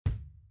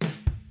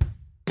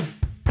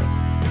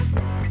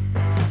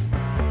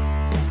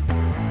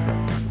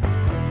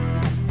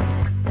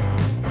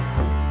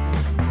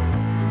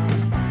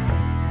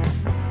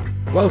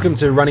Welcome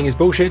to Running is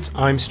Bullshit.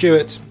 I'm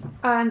Stuart.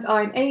 And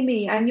I'm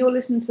Amy, and you're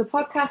listening to the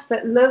podcast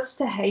that loves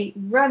to hate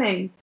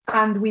running.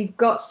 And we've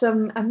got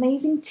some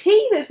amazing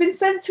tea that's been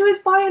sent to us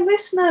by a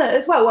listener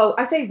as well. Well,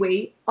 I say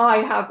we. I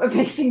have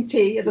amazing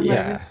tea at the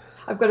moment.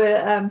 I've got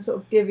to sort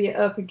of divvy it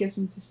up and give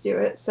some to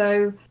Stuart.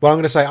 So. Well, I'm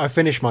going to say I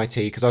finished my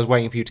tea because I was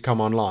waiting for you to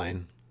come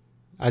online,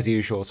 as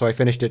usual. So I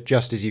finished it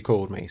just as you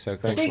called me. So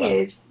thanks. The thing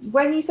is,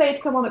 when you say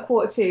to come on at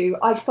 1:45,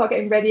 I start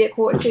getting ready at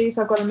 1:45.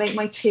 So I've got to make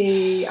my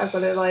tea. I've got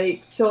to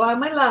sort out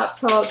my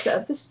laptop, set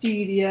up the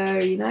studio.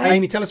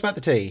 Amy, tell us about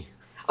the tea.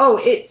 Oh,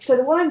 so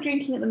the one I'm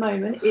drinking at the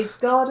moment is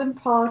Garden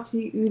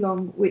Party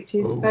Oolong, which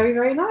is very,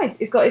 very nice.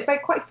 It's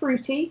quite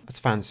fruity. That's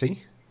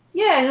fancy.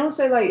 Yeah, and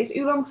also it's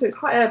oolong, so it's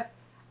quite a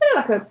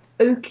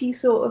oaky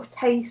sort of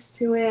taste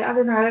to it. I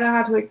don't know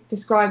how to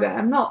describe it.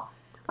 I'm not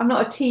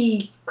a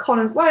tea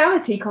connoisseur. Well, I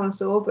am a tea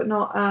connoisseur, but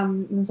not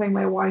in the same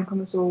way a wine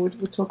connoisseur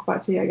would talk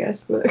about tea, I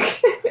guess. But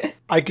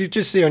I could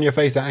just see on your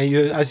face that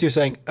as you're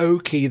saying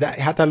oaky, that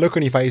had that look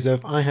on your face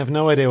of I have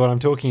no idea what I'm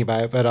talking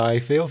about, but I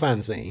feel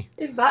fancy.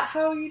 Is that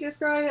how you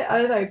describe it? I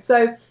don't know.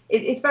 So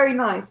it's very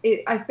nice.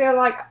 I feel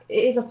like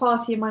it is a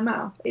party in my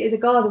mouth. It is a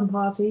garden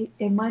party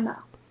in my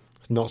mouth.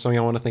 It's not something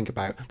I want to think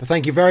about. But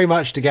thank you very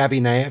much to Gabby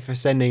Naya for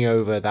sending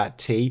over that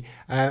tea.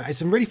 It's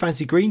some really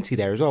fancy green tea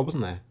there as well,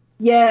 wasn't there?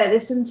 Yeah,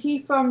 there's some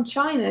tea from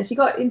China. She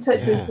got in touch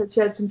with us that she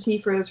had some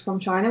tea for us from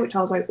China, which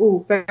I was like,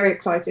 oh, very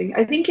exciting.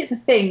 I think it's a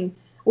thing.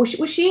 Was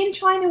she in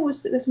China, or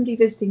was there somebody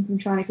visiting from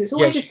China? Because it's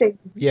always a thing.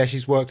 Yeah,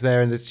 she's worked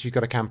there and she's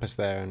got a campus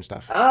there and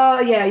stuff.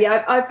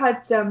 Yeah. I've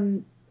had,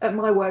 at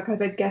my work,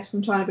 I've had guests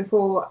from China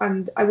before,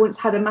 and I once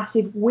had a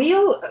massive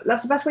wheel.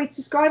 That's the best way to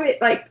describe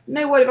it.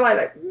 No word of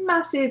like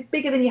massive,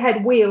 bigger than your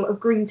head wheel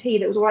of green tea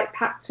that was all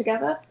packed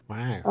together.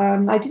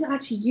 Wow. I didn't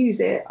actually use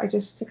it. I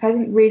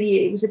didn't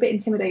really, it was a bit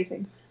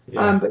intimidating.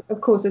 Yeah. But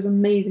of course, there's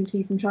amazing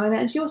tea from China,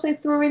 and she also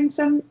threw in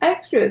some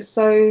extras.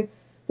 So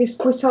this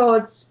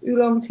Fritard's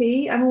oolong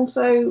tea, and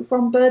also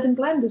from Bird and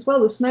Blend as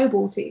well, the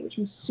Snowball tea, which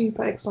I'm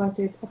super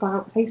excited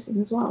about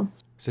tasting as well.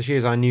 So she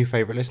is our new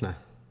favourite listener.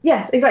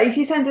 Yes, exactly. If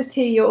you send us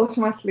tea, you're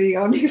automatically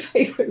our new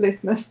favourite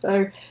listener.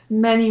 So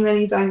many,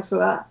 many thanks for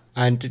that.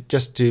 And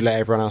just to let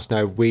everyone else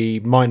know, we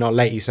might not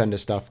let you send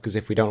us stuff because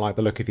if we don't like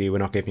the look of you, we're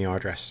not giving you our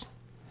address.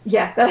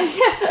 Yeah,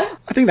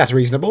 I think that's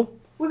reasonable.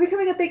 We're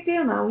becoming a big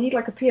deal now. We need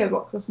a PO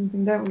box or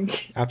something, don't we?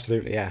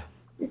 Absolutely, yeah.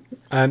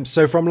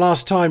 So from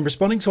last time,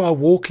 responding to our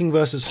walking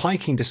versus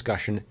hiking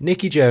discussion,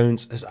 Nikki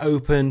Jones has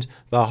opened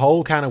the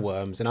whole can of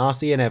worms and asked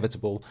the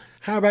inevitable,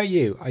 how about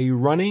you? Are you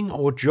running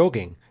or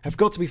jogging? Have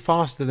got to be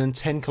faster than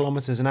 10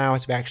 kilometers an hour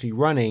to be actually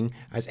running,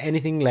 as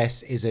anything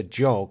less is a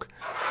jog.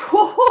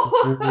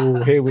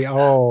 Ooh, here we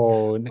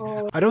are.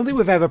 I don't think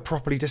we've ever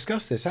properly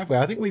discussed this, have we?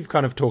 I think we've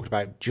kind of talked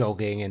about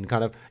jogging and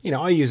kind of,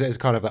 I use it as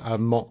kind of a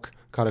mock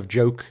kind of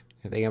joke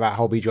thing about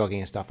hobby jogging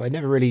and stuff. I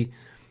don't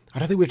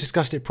think we've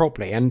discussed it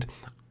properly. And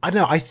I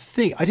don't know,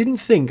 I didn't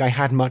think I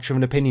had much of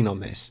an opinion on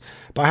this,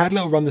 but I had a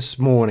little run this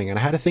morning and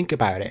I had to think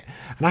about it.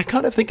 And I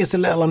kind of think it's a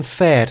little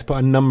unfair to put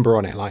a number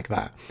on it like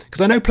that.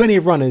 Because I know plenty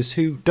of runners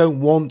who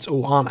don't want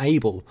or aren't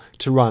able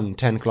to run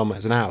 10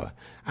 kilometers an hour.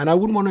 And I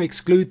wouldn't want to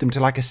exclude them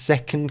to a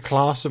second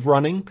class of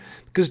running.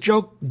 Because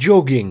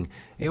jogging,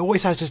 it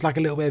always has just a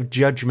little bit of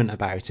judgment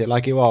about it.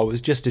 It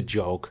was just a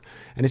jog.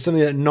 And it's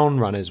something that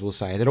non-runners will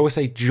say. They'll always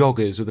say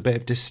joggers with a bit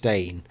of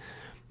disdain.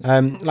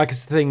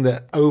 It's the thing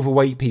that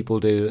overweight people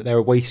do, that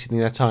they're wasting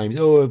their time.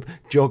 Oh,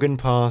 jogging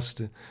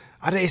past.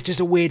 It's just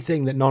a weird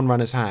thing that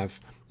non-runners have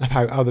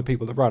about other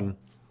people that run.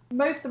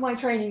 Most of my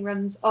training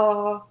runs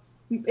are,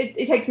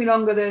 it takes me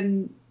longer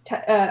than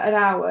an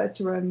hour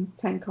to run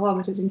 10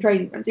 kilometers in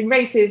training runs. In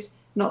races,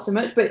 not so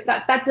much, but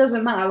that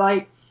doesn't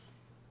matter.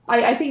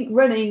 I think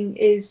running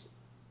is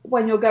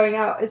when you're going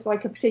out, it's a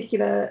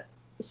particular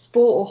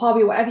sport or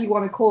hobby, or whatever you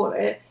want to call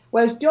it.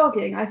 Whereas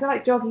jogging, I feel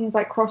like jogging is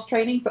cross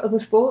training for other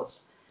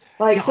sports.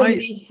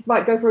 Somebody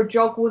might go for a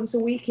jog once a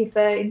week if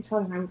they're into,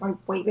 I don't know,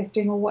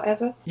 weightlifting or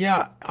whatever.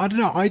 Yeah, I don't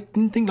know. I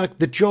didn't think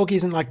the jog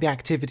isn't the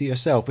activity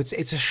itself.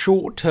 It's a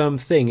short-term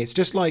thing. It's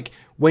just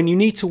when you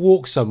need to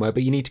walk somewhere,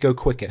 but you need to go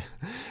quicker.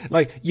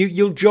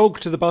 You'll jog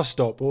to the bus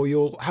stop, or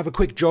you'll have a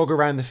quick jog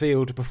around the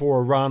field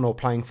before a run or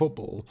playing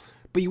football.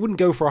 But you wouldn't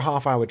go for a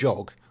half-hour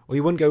jog, or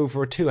you wouldn't go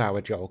for a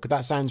 2-hour jog.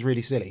 That sounds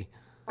really silly.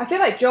 I feel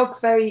like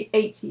jog's very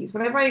 80s.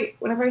 Whenever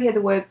I hear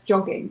the word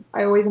jogging,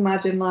 I always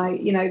imagine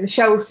the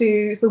Shell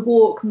Suits, the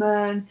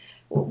Walkman.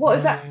 What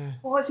is that?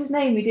 What's his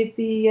name? We did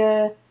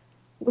the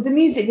with the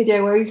music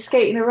video where he's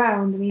skating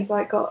around and he's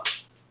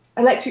got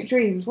Electric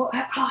Dreams. What?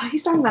 Oh, who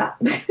sang that?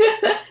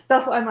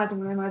 That's what I imagine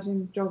when I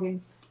imagine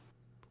jogging.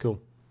 Cool.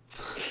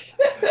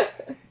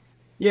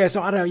 Yeah,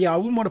 so I don't know. Yeah, I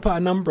wouldn't want to put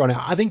a number on it.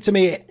 I think to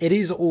me it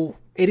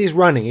is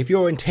running. If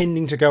you're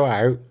intending to go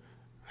out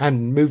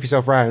and move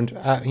yourself around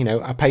at,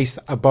 a pace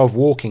above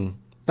walking,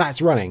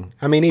 that's running.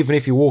 I mean, even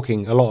if you're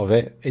walking a lot of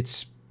it,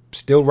 it's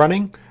still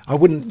running. I'd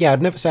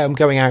never say I'm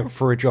going out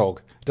for a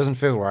jog. It doesn't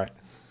feel right.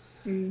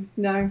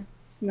 No,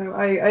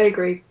 I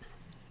agree.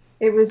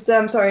 It was,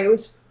 it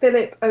was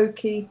Philip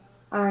Oakey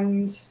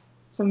and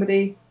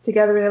somebody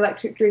together in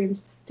Electric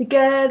Dreams.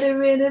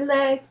 Together in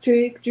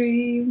electric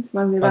dreams.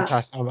 Remember that?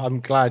 Fantastic. I'm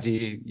glad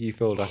you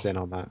filled us in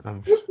on that.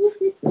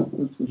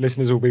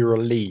 Listeners will be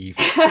relieved.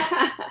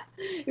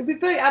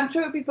 I'm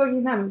sure it'll be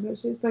bugging them as much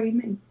as it's bugging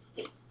me.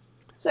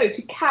 So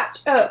to catch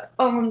up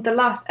on the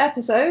last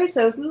episode,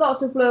 there was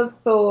lots of love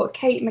for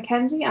Kate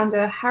McKenzie and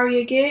her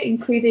Harrier gear,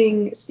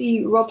 including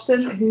Steve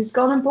Robson, who's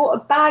gone and bought a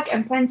bag,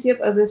 and plenty of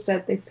others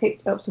said they've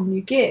picked up some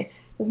new gear.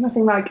 There's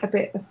nothing like a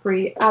bit of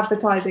free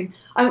advertising.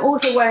 I'm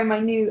also wearing my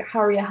new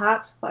Harrier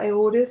hat that I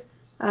ordered.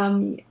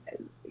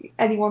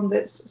 Anyone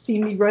that's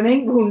seen me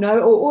running will know,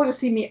 or just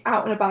seen me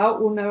out and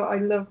about will know I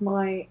love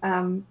my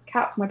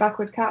caps, my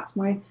backward caps,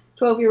 my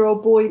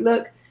 12-year-old boy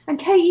look. And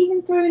Kate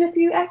even threw in a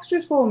few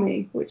extras for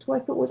me, which I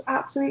thought was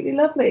absolutely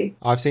lovely.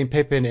 I've seen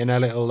Pippin in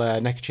her little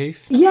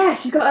neckerchief. Yeah,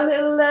 she's got a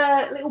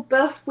little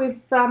buff with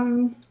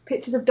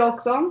pictures of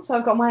dogs on. So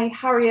I've got my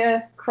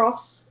Harrier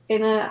cross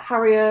in a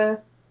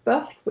Harrier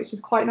buff, which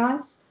is quite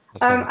nice.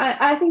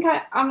 I think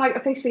I'm like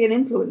officially an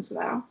influencer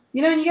now.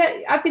 You know,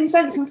 and I've been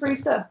sent some free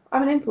stuff.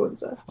 I'm an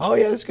influencer. Oh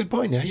yeah, that's a good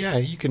point. Yeah,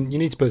 you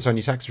need to put this on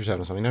your tax return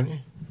or something, don't you?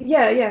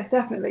 Yeah,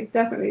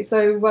 definitely.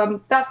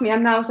 So that's me.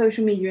 I'm now a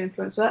social media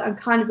influencer. I'm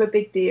kind of a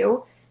big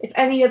deal. If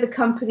any other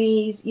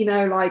companies, you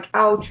know, like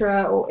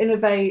Ultra or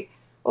Innovate,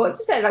 or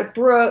just say like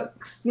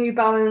Brooks, New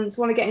Balance,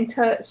 want to get in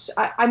touch,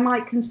 I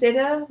might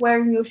consider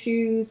wearing your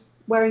shoes,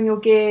 wearing your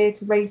gear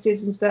to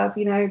races and stuff,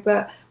 you know,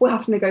 but we'll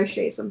have to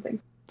negotiate something.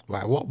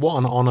 Wow, what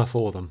an honour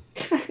for them.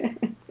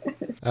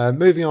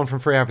 Moving on from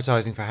free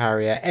advertising for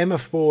Harrier, Emma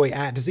Foy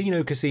at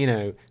Zeno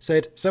Casino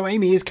said, "So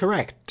Amy is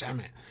correct, damn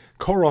it.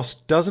 Coros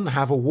doesn't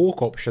have a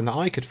walk option that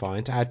I could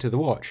find to add to the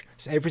watch,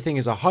 so everything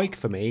is a hike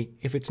for me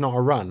if it's not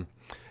a run."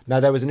 Now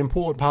there was an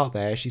important part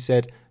there. She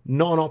said,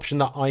 not an option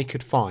that I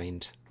could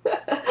find.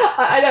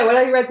 I know, when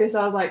I read this,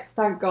 I was like,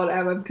 thank God,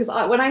 Emma, because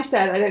when I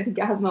said I don't think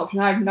it has an option,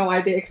 I have no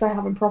idea because I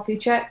haven't properly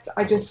checked.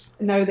 I just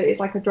know that it's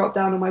like a drop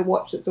down on my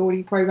watch that's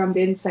already programmed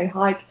in to say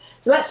hike.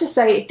 So let's just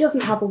say it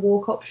doesn't have a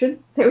walk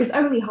option. There is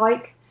only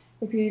hike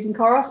if you're using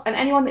Coros, and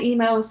anyone that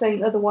emails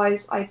saying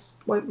otherwise, I just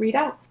won't read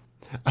out.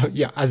 Oh,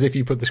 yeah, as if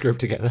you put the script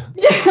together.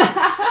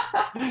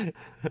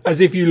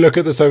 As if you look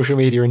at the social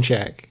media and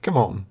check. Come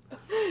on.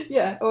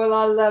 Yeah, well,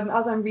 I'll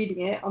as I'm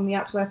reading it on the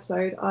actual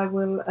episode, I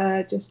will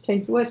just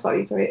change the word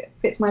slightly so it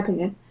fits my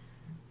opinion.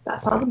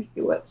 That's how the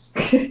movie works.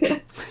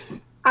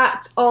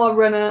 At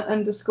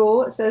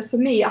 @rrunner_, it says, for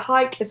me, a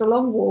hike is a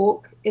long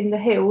walk in the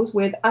hills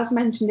with, as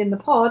mentioned in the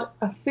pod,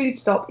 a food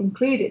stop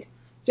included.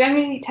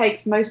 Generally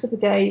takes most of the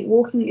day.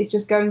 Walking is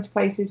just going to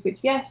places, which,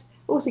 yes,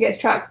 also gets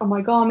tracked on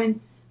my Garmin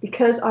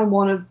because I'm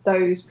one of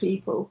those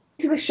people.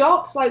 To the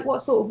shops, like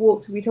what sort of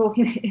walks are we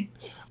talking here?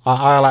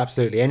 I'll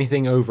absolutely.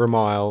 Anything over a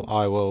mile,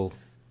 I will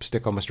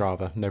stick on my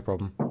Strava. No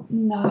problem.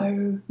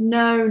 No.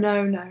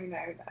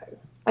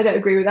 I don't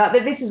agree with that.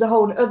 This is a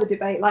whole other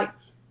debate. Like,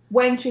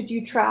 when should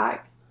you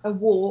track a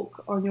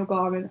walk on your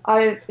Garmin?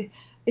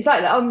 It's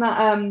like on that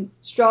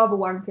Strava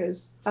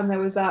wankers, and there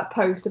was that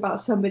post about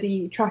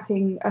somebody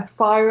tracking a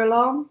fire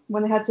alarm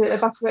when they had to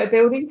evacuate a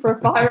building for a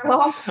fire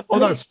alarm. Oh,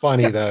 that's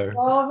funny though.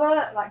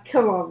 Strava, like,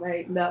 come on,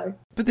 mate, no.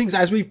 But things,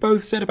 as we've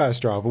both said about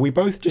Strava, we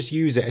both just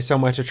use it as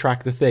somewhere to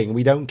track the thing.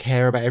 We don't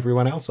care about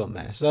everyone else on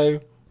there, so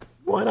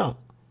why not?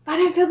 I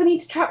don't feel the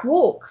need to track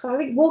walks. I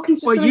think walking's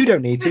just Well, you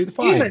don't need to.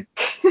 Fine.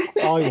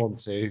 I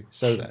want to,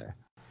 so there.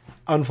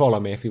 Unfollow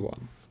me if you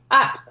want.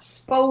 At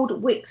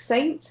Spoldwick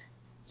Saint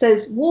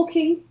says,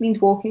 walking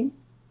means walking.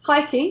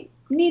 Hiking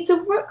needs a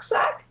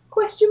rucksack? ?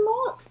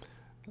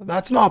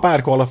 That's not a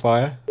bad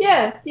qualifier.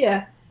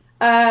 Yeah.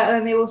 And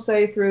then they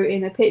also threw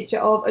in a picture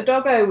of a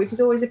doggo, which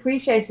is always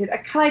appreciated.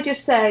 And can I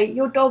just say,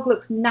 your dog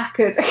looks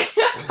knackered.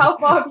 How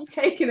far have you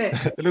taken it?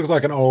 It looks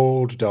like an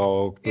old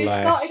dog. It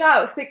Bless. started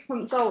out 6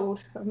 months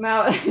old. And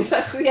now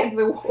that's the end of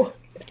the walk.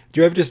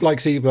 Do you ever just like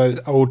see those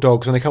old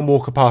dogs when they come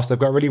walking past, they've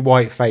got a really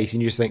white face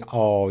and you just think,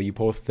 oh, you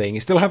poor thing.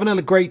 It's still having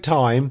a great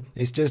time.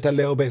 It's just a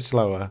little bit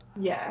slower.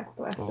 Yeah,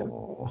 bless him.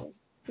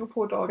 Your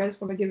poor dog. I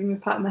just want to give him a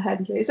pat on the head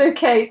and say, it's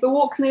okay. The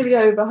walk's nearly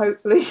over,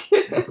 hopefully.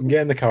 You can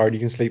get in the car and you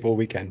can sleep all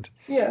weekend.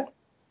 Yeah.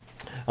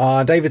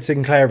 David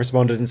Sinclair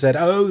responded and said,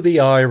 oh,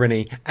 the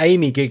irony.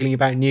 Amy giggling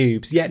about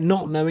noobs, yet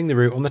not knowing the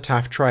route on the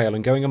Taft Trail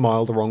and going a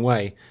mile the wrong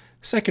way.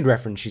 Second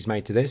reference she's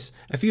made to this.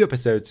 A few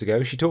episodes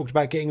ago, she talked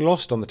about getting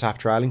lost on the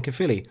Taft Trail in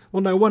Caerphilly.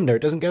 Well, no wonder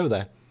it doesn't go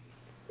there.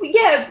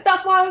 Yeah,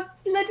 that's why I'm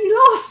bloody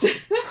lost.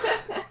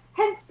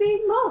 Hence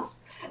being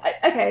lost.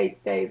 Okay,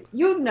 Dave,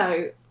 you'll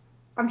know.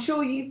 I'm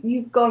sure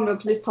you've gone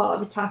up to this part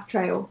of the Taft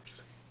Trail.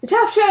 The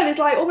Taft Trail is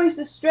like almost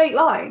a straight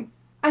line,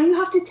 and you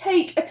have to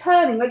take a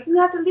turning. Like, you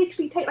have to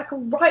literally take like a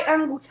right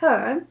angle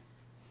turn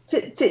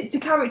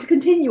to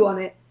continue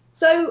on it.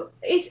 So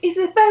it's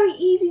a very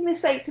easy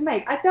mistake to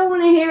make. I don't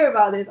want to hear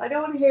about this. I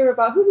don't want to hear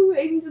about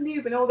Amy's a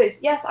noob and all this.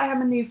 Yes, I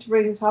am a noob to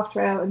running the Taft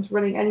Trail and to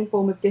running any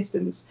form of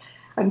distance.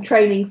 I'm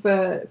training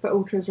for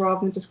ultras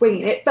rather than just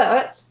winging it.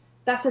 But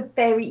that's a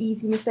very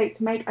easy mistake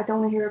to make. I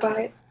don't want to hear about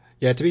it.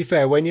 Yeah, to be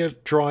fair, when you're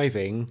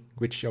driving,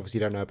 which obviously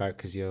you don't know about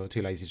because you're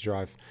too lazy to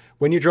drive,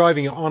 when you're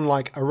driving, you're on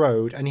like a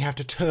road and you have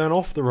to turn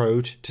off the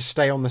road to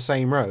stay on the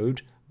same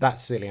road.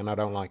 That's silly and I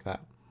don't like that.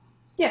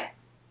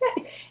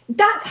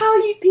 That's how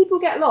people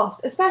get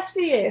lost,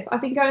 especially if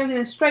I've been going in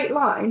a straight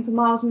line for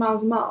miles and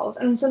miles and miles,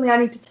 and then suddenly I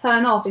need to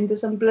turn off into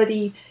some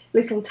bloody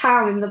little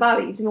town in the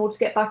valleys in order to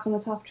get back on the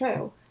Taff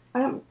Trail. I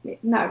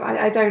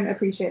don't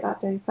appreciate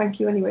that, Dave. Thank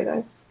you anyway,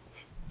 though.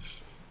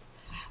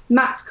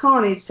 Max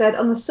Carnage said,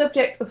 on the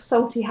subject of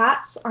salty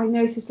hats, I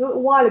noticed a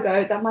little while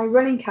ago that my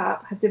running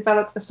cap had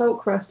developed a salt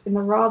crust in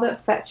the rather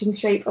fetching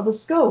shape of a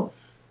skull.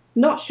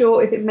 Not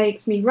sure if it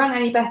makes me run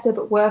any better,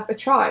 but worth a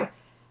try.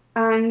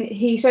 And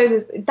he shows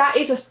us that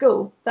is a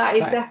skull. That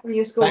is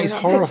definitely a skull. That is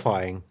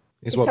horrifying,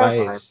 is what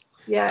terrifying. That is.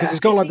 Yeah. Because it's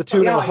got like the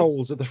two little eyes.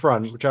 holes at the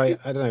front, which I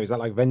don't know, is that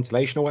like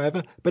ventilation or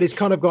whatever? But it's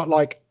kind of got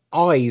like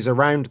eyes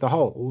around the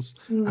holes,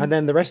 and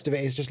then the rest of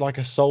it is just like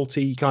a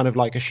salty kind of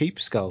like a sheep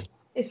skull.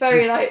 It's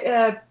very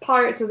like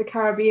Pirates of the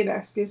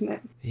Caribbean-esque, isn't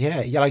it?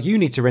 Yeah, like you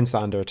need to rinse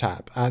that under a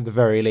tap at the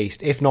very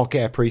least, if not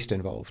get a priest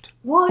involved.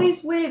 What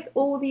is with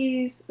all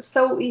these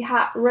salty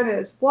hat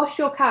runners? Wash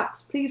your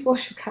caps. Please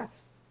wash your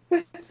caps.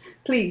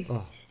 Please.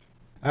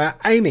 Oh.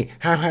 Amy,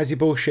 how has your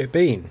bullshit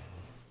been?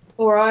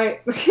 All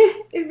right.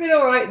 It's been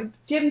all right. The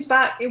gym's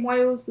back in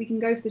Wales. We can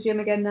go to the gym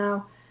again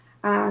now.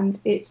 And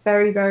it's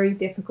very, very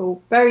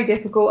difficult. Very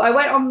difficult. I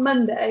went on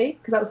Monday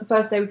because that was the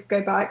first day we could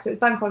go back. So it was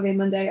bank holiday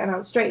Monday, and I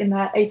was straight in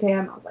there, 8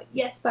 a.m. I was like,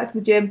 yes, back to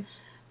the gym.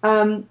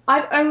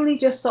 I've only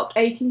just stopped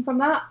aching from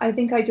that. I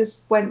think I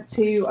just went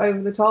too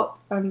over the top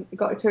and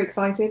got too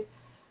excited.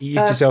 You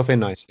eased yourself in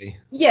nicely.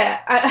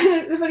 Yeah.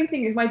 The funny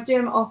thing is my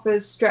gym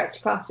offers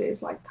stretch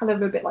classes, like kind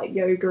of a bit like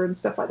yoga and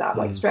stuff like that,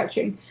 like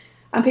stretching.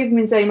 And people have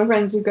been saying, my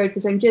friends who go to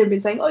the same gym have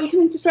been saying, oh, you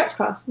come into stretch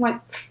class. I'm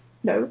like,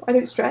 no, I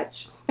don't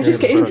stretch. I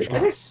just get injured. I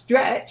don't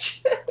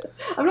stretch.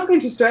 I'm not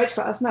going to stretch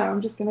class now.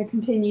 I'm just going to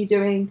continue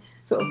doing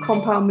sort of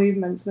compound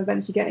movements and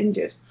eventually get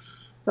injured.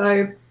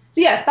 So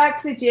yeah,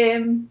 back to the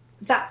gym.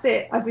 That's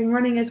it. I've been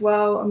running as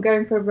well. I'm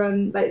going for a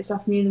run late this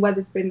afternoon. The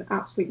weather's been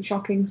absolutely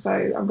shocking, so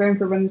I'm going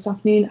for a run this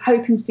afternoon,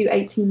 hoping to do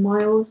 18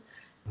 miles.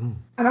 I'm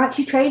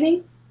actually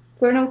training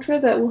for an ultra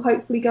that will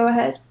hopefully go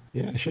ahead.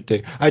 Yeah, I should do.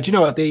 Do you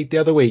know what? The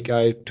other week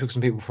I took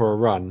some people for a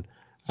run,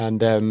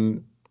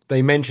 and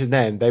they mentioned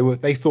then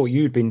they thought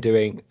you'd been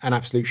doing an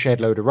absolute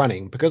shed load of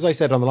running, because I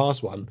said on the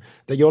last one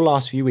that your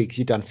last few weeks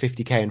you'd done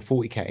 50k and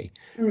 40k.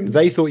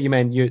 They thought you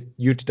meant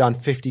you'd done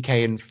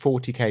 50k and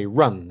 40k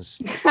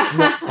runs,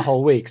 not the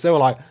whole week. So they were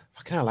like,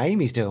 fucking hell,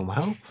 Amy's doing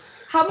well.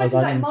 How much is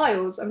that in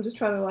miles? I'm just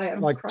trying to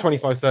like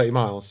 25, 30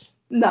 miles.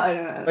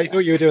 No. They thought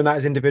you were doing that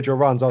as individual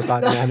runs. I was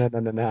like,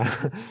 no.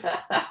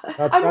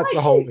 That's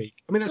the whole week.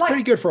 I mean, that's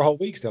pretty good for a whole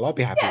week still. I'd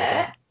be happy with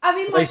that. I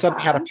mean, they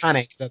suddenly had a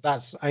panic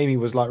that's Amy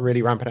was like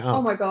really ramping it up.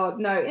 Oh my god,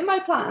 no! In my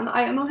plan,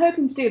 I'm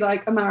hoping to do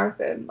like a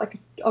marathon, like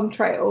on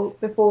trail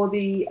before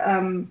the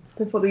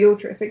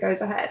ultra if it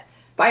goes ahead.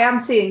 But I am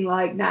seeing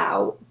like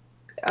now,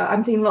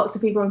 I'm seeing lots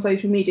of people on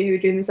social media who are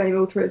doing the same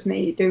ultra as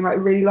me, doing like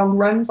really long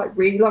runs.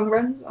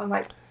 I'm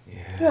like,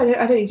 I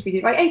don't need to be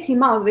doing like 18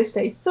 miles at this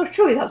stage. So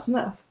surely that's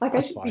enough. Like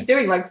I should be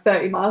doing like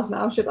 30 miles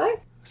now, should I?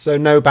 So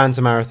no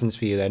banter marathons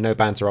for you there, no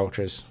banter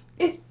ultras.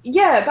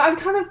 But I'm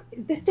kind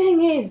of, the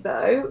thing is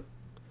though,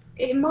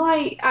 it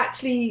might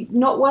actually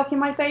not work in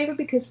my favour,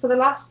 because for the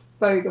last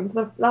Bogan,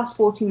 for the last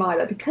 40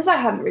 miler, because I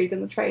hadn't really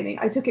done the training,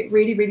 I took it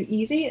really, really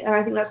easy, and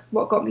I think that's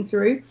what got me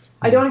through.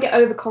 I don't want to get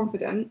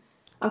overconfident.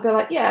 I feel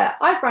like, yeah,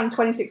 I've run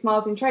 26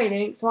 miles in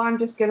training, so I'm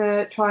just going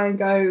to try and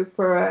go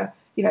for a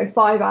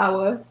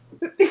 5-hour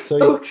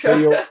ultra. So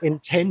you're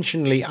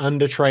intentionally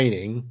under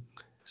training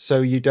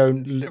so you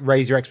don't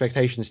raise your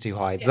expectations too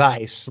high. Yeah.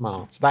 That is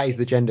smart. That is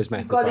the genders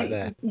method right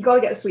there. You've got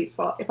to get a sweet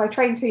spot. If I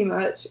train too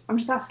much, I'm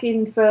just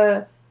asking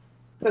for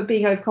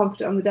being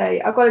overconfident on the day.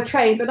 I've got to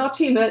train, but not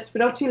too much, but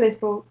not too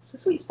little. It's a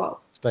sweet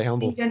spot. Stay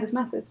humble. Genders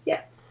method.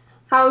 Yeah.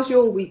 How's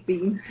your week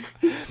been?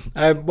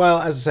 Well,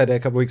 as I said a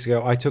couple of weeks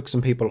ago, I took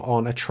some people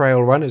on a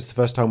trail run. It was the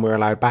first time we were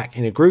allowed back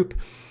in a group.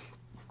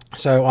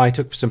 So I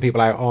took some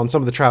people out on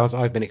some of the trails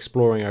I've been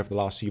exploring over the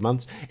last few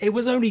months. It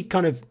was only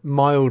kind of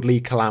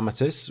mildly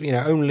calamitous.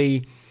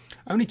 Only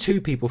 2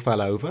 people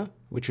fell over,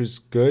 which was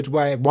good.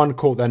 Where one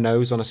caught their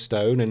nose on a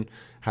stone and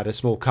had a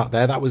small cut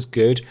there. That was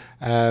good.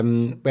 We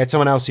had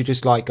someone else who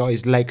just got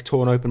his leg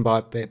torn open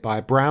by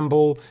a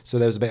bramble, so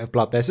there was a bit of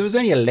blood there. So there was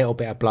only a little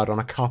bit of blood on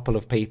a couple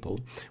of people,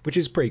 which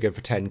is pretty good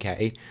for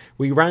 10k.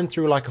 We ran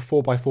through like a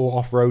 4x4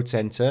 off-road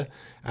centre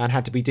and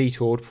had to be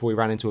detoured before we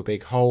ran into a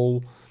big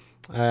hole.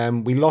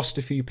 We lost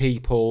a few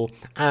people,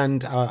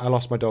 and I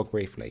lost my dog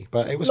briefly,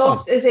 but it was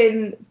lost fun. As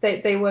in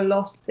they were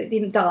lost, they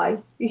didn't die.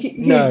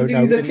 No,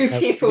 lose a few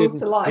people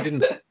to life. We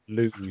didn't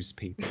lose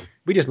people.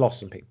 We just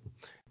lost some people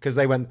because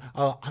they went,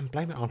 oh, I'm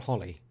blaming it on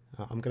Holly.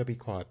 I'm going to be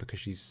quiet because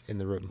she's in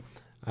the room.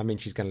 I mean,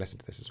 she's going to listen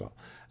to this as well.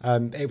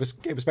 It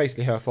was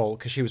basically her fault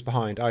because she was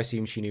behind. I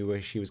assumed she knew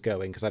where she was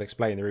going because I'd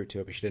explained the route to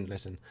her, but she didn't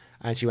listen,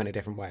 and she went a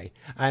different way.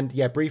 And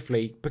yeah,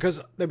 briefly,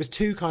 because there was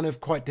 2 kind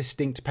of quite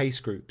distinct pace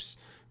groups,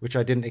 which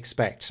I didn't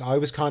expect. So I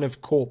was kind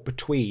of caught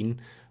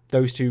between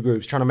those 2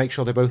 groups, trying to make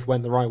sure they both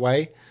went the right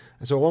way.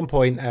 And so at one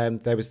point,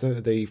 there was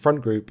the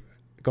front group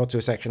got to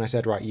a section. I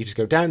said, right, you just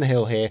go down the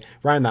hill here,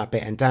 round that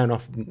bit, and down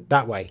off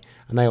that way.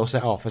 And they all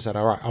set off. I said,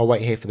 all right, I'll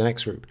wait here for the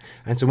next group.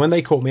 And so when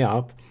they caught me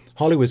up,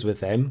 Holly was with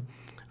them,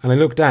 and I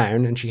looked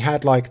down and she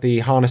had like the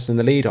harness and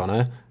the lead on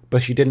her,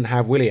 but she didn't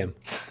have William.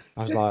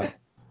 I was like,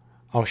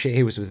 oh shit,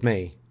 he was with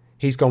me.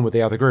 He's gone with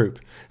the other group.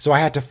 So I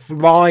had to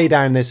fly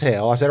down this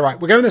hill. I said, all right,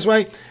 we're going this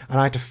way. And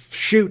I had to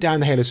shoot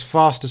down the hill as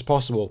fast as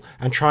possible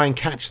and try and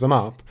catch them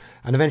up.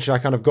 And eventually I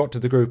kind of got to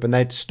the group and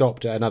they'd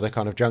stopped at another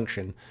kind of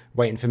junction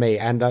waiting for me.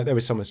 And there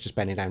was someone just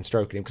bending down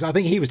stroking him because I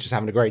think he was just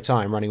having a great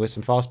time running with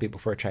some fast people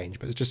for a change.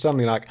 But it's just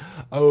suddenly like,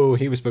 oh,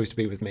 he was supposed to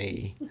be with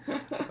me.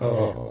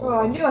 Oh,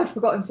 I knew I'd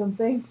forgotten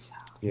something.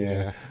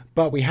 Yeah.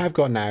 But we have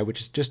got now, which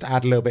is just to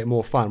add a little bit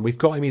more fun, we've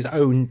got him his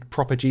own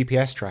proper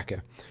GPS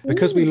tracker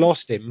because we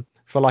lost him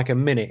for like a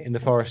minute in the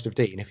Forest of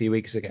Dean a few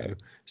weeks ago.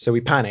 So we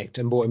panicked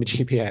and bought him a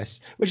GPS,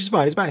 which is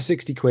fine. It's about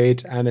 60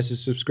 quid and there's a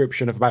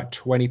subscription of about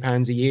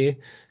 £20 a year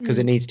because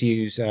it needs to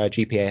use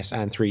GPS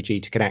and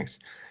 3G to connect.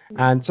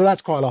 And so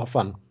that's quite a lot of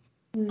fun.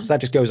 So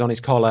that just goes on his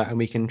collar and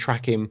we can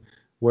track him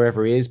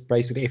wherever he is,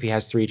 basically, if he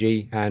has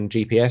 3G and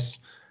GPS.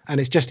 And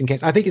it's just in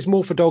case. I think it's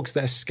more for dogs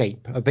that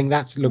escape. I think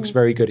that looks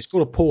very good. It's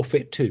called a Paw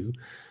Fit 2.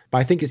 But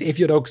I think if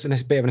your dog's a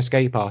bit of an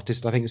escape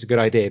artist, I think it's a good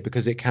idea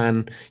because you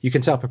can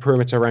set up a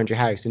perimeter around your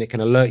house and it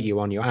can alert you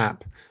on your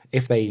app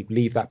if they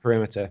leave that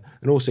perimeter.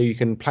 And also you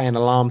can play an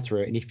alarm through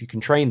it. And if you can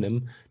train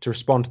them to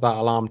respond to that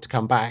alarm to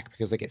come back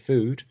because they get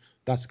food,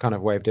 that's the kind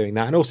of way of doing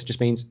that. And also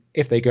just means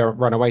if they go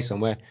run away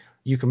somewhere,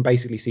 you can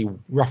basically see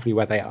roughly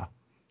where they are.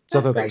 So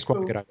I thought that was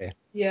quite a good idea.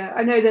 Yeah,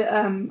 I know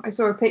that I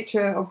saw a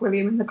picture of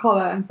William in the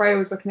collar and Freya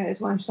was looking at it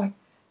as well and she's like,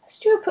 has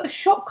Stuart put a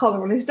shock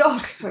collar on his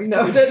dog? Like,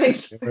 no, I don't think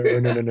so.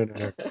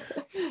 No.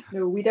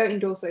 No, we don't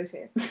endorse those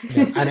here.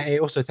 No. And it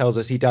also tells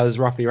us he does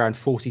roughly around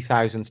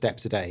 40,000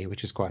 steps a day,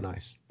 which is quite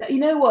nice. You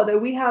know what, though?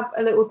 We have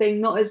a little thing,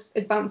 not as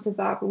advanced as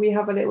that, but we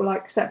have a little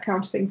like step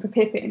counter thing for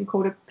Pippin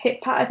called a Pip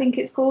Pat, I think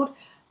it's called.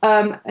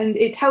 And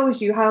it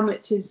tells you how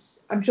much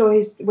is, I'm sure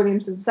his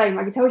Williams is the same,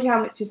 like it tells you how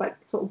much is like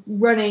sort of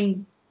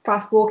running,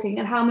 fast walking,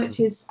 and how much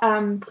is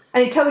and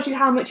it tells you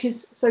how much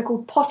is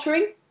so-called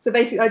pottering, so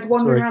basically like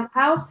wandering around the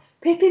house.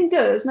 Pippin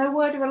does, no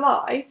word of a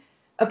lie,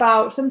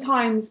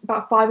 sometimes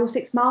about 5 or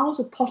 6 miles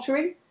of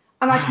pottering,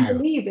 and I can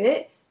believe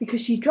it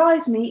because she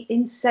drives me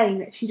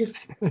insane. She just,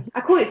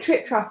 I call it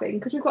trip trapping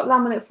because we've got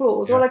laminate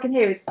floors. All I can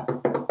hear is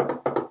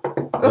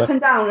up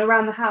and down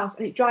around the house,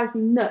 and it drives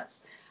me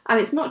nuts. And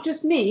it's not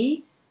just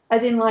me,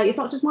 as in like it's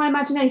not just my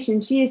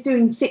imagination. She is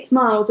doing 6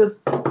 miles of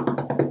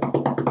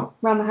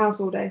around the house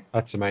all day.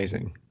 That's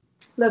amazing.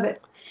 Love it.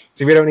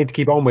 See, we don't need to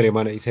keep on William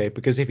when he's here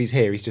because if he's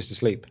here, he's just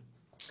asleep.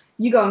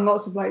 You go on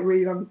lots of like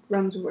really long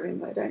runs with William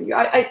though, don't you?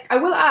 I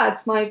will add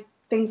my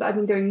things that I've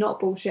been doing, not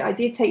bullshit. I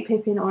did take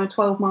Pippin on a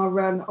 12-mile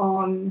run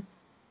on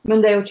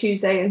Monday or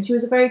Tuesday, and she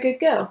was a very good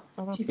girl.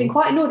 She's been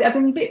quite naughty. I've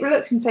been a bit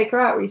reluctant to take her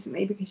out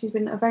recently because she's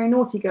been a very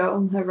naughty girl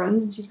on her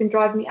runs, and she's been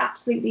driving me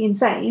absolutely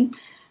insane.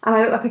 And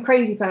I look like a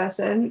crazy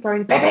person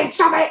going, Pippin,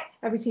 stop it,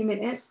 every 2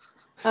 minutes.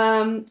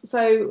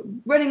 So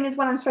running is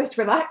when I'm supposed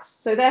to relax.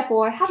 So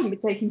therefore, I haven't been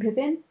taking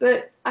Pippin,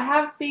 but I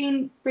have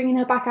been bringing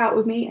her back out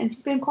with me, and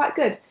she's been quite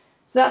good.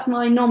 So that's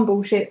my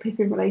non-bullshit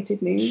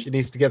Pippin-related news. She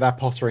needs to get that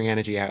pottering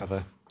energy out of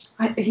her.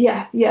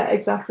 Yeah,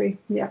 exactly.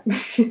 Yeah.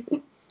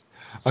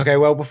 Okay,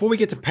 well, before we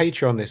get to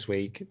Patreon this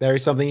week, there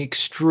is something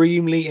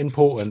extremely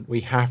important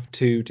we have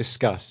to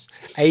discuss.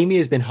 Amy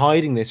has been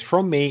hiding this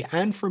from me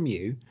and from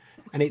you,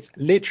 and it's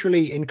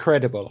literally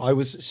incredible. I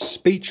was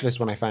speechless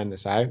when I found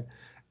this out.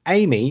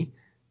 Amy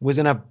was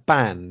in a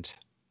band.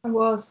 I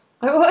was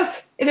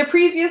in a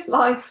previous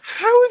life.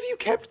 How have you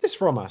kept this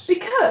from us?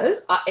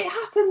 Because it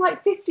happened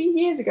like 15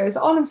 years ago.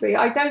 So honestly,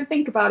 I don't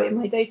think about it in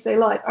my day-to-day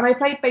life. And I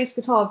played bass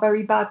guitar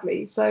very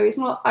badly. So it's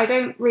not, I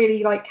don't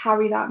really like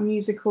carry that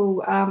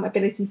musical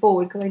ability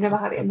forward because I never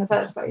had it in the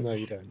first place. No,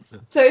 you don't. No.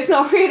 So it's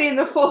not really in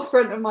the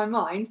forefront of my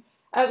mind.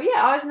 But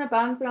yeah, I was in a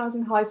band when I was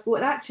in high school.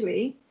 And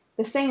actually,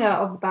 the singer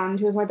of the band,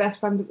 who was my best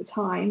friend at the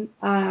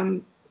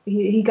time,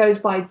 he goes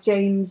by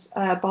James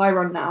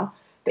Byron now.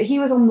 But he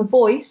was on The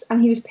Voice,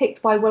 and he was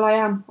picked by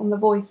will.i.am on The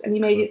Voice, and he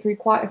made it through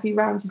quite a few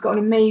rounds. He's got an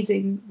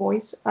amazing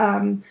voice.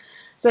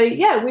 So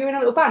yeah, we were in a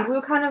little band. We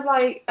were kind of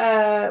like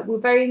we were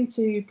very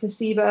into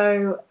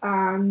Placebo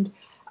and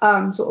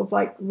sort of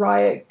like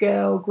Riot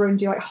Girl,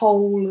 grungy, like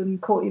Hole and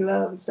Courtney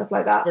Love and stuff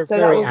like that. Very, so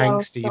very that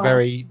was angsty,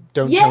 very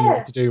don't tell me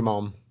what to do,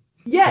 Mom.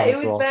 Yeah,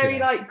 it was very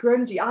like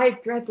grungy. I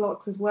had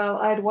dreadlocks as well.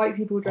 I had white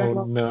people dreadlocks.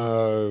 Oh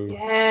no.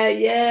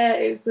 Yeah,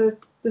 it was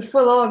the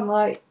full on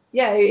like.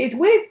 Yeah, it's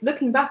weird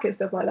looking back at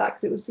stuff like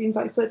that because it seems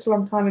like such a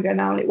long time ago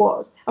now, and it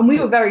was. And we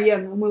were very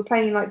young, and we were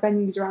playing in like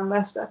venues around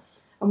Leicester,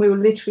 and we were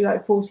literally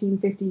like 14,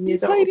 15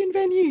 years old. You played in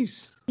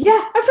venues? Yeah,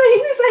 we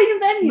played in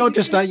venues. Not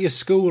just at your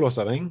school or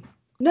something?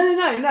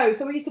 No.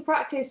 So we used to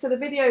practice, so the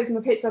videos and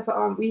the pictures I put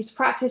on, we used to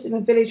practice in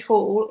a village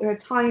hall in a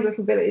tiny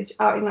little village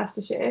out in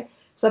Leicestershire.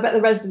 So I bet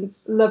the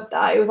residents loved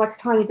that. It was like a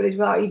tiny village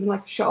without even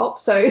like a shop.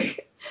 So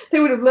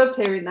they would have loved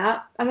hearing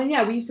that. And then,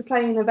 yeah, we used to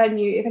play in a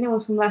venue, if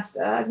anyone's from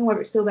Leicester, I don't know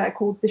whether it's still there,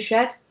 called The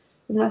Shed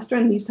in Leicester,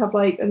 and they used to have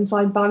like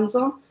unsigned bands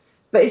on.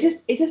 But it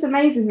just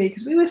amazes me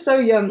because we were so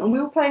young and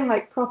we were playing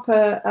like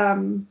proper,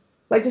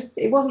 like just,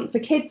 it wasn't for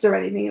kids or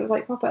anything. It was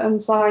like proper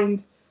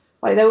unsigned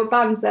Like there were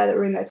bands there that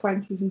were in their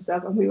 20s and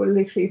stuff, and we were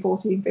literally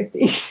 14,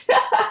 15.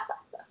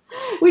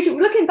 Which,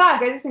 looking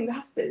back, I just think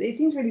it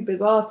seems really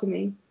bizarre to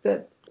me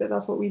that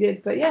that's what we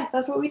did. But yeah,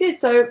 that's what we did.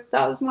 So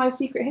that was my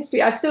secret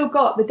history. I've still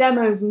got the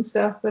demos and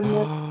stuff.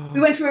 And we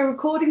went to a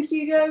recording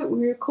studio.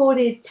 We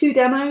recorded 2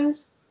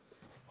 demos.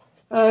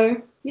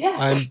 Yeah.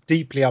 I'm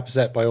deeply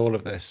upset by all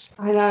of this.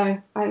 I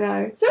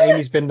know. So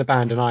Amy's been in the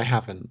band and I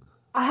haven't.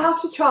 I have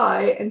to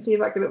try and see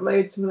if I can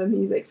upload some of the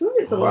music. Some of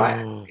it's alright,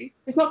 actually.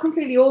 It's not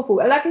completely awful.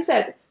 And like I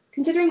said,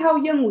 considering how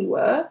young we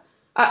were,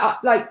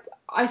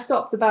 I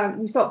stopped the band.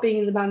 We stopped being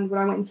in the band when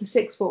I went into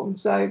sixth form,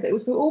 so it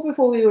was all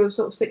before we were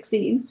sort of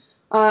 16.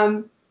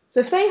 So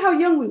saying how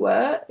young we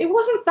were, it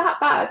wasn't that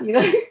bad, you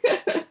know.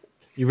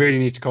 You really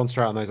need to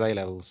concentrate on those A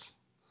levels.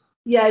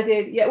 Yeah, I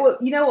did. Yeah, well,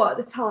 you know what?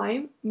 At the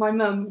time, my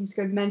mum used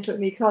to go mental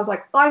at me because I was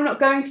like, I'm not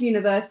going to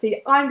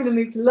university. I'm going to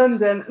move to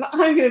London and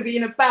I'm going to be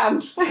in a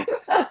band. And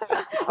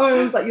my mum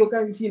was like, you're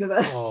going to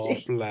university. Oh,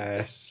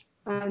 bless.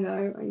 I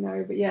know.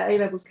 But yeah, A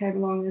levels came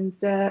along and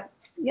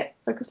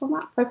focus on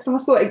that. Focus on my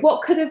sport.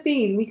 What could have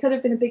been? We could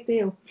have been a big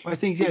deal. I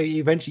think, yeah,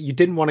 eventually you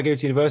didn't want to go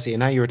to university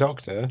and now you're a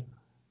doctor.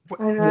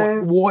 I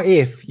know. What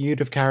if you'd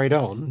have carried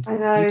on? I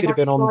know. You could have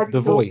been on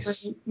The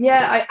Voice.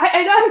 Yeah,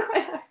 I know.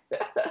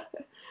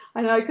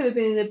 I know. I could have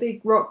been in a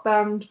big rock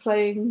band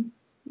playing,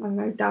 I don't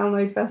know,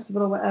 Download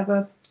Festival or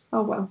whatever.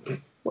 Oh well,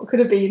 what could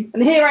have been?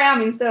 And here I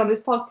am instead on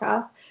this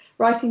podcast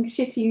writing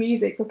shitty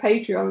music for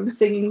Patreon and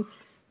singing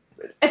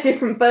a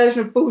different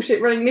version of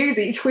Bullshit Running News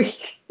each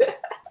week.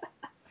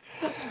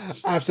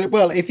 Absolutely.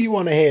 Well, if you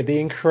want to hear the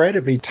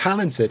incredibly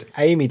talented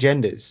Amy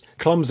Genders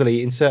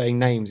clumsily inserting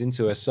names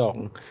into a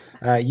song,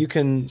 you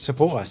can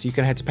support us. You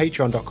can head to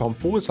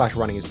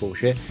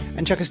patreon.com/runningisbullshit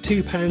and chuck us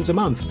 £2 a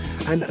month.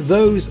 And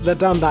those that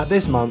done that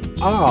this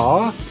month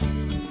are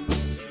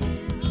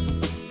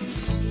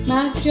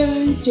Matt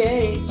Jones,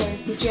 Jay,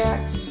 Sophie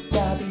Jacks,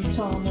 Gabby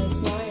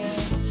Thomas, Naya,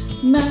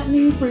 Matt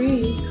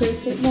Newbury,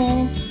 Chris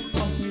Whitmore,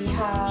 Anthony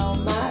Howe,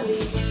 Matt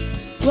Leeds,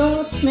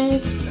 Rob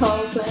Smith,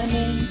 Carl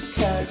Fleming,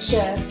 Kirk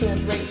Shepard,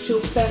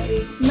 Rachel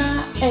Bentley,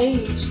 Matt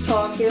H,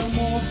 Carl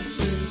Gilmore,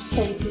 Bruce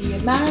Capey,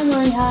 and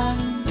Mary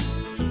Ham,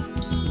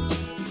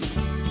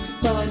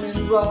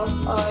 Simon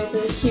Ross,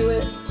 Ivor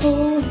Hewitt,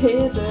 Paul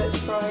Hibbert,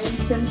 Brian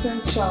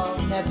Simpson,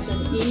 Charles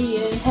Nevson,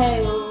 Ian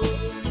Hales,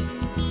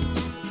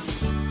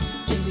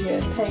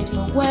 Julia Page,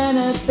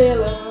 Morwenna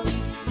Billum,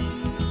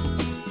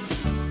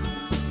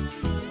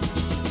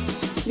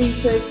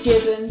 Lisa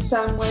Gibbons,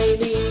 Sam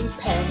Whaley,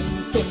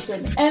 Penny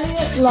Simpson,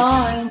 Elliot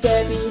Lyne,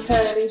 Debbie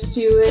Hurley,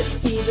 Stuart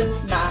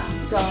Stevens, Matt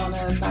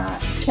Garner,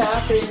 Matt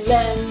Catherine,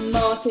 Len,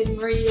 Martin,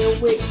 Maria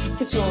Wick,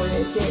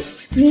 Victoria Dick,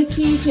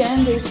 Nikki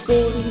Genders,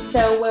 Gordy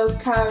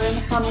Thelwell, Karen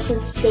Hamilton,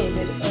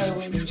 David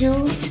Irwin,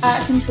 Jules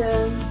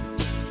Atkinson,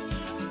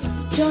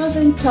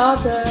 Jonathan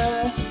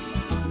Carter,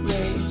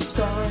 Rich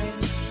Stein,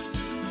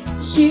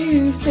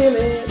 Hugh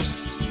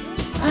Phillips,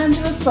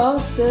 Angela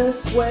Foster,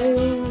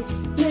 Swales,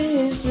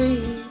 Liz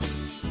Reeves,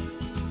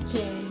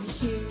 Tim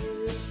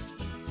Hughes,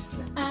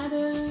 and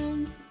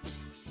Adam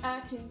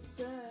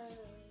Atkinson.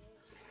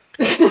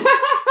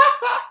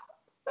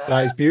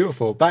 That is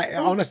beautiful. That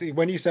honestly,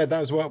 when you said that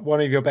was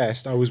one of your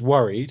best, I was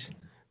worried.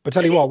 But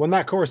tell you what, when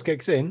that chorus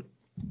kicks in,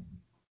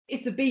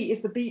 It's the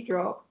beat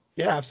drop.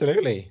 yeah,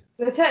 absolutely.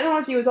 The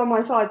technology was on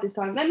my side this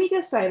time. Let me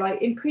just say,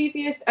 like in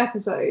previous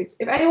episodes,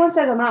 if anyone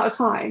says I'm out of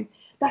time,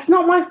 that's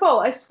not my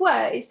fault. I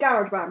swear it's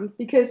GarageBand,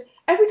 because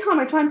every time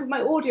I try and put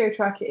my audio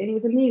track in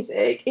with the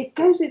music, it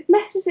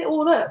messes it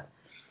all up.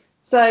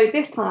 So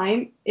this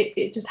time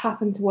it just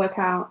happened to work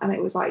out and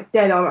it was like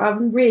dead on.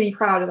 I'm really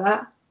proud of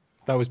that.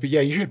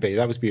 Yeah, you should be.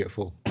 That was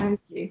beautiful.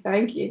 Thank you.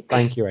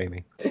 Thank you,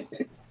 Amy.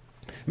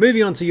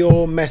 Moving on to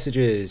your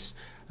messages.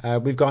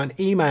 We've got an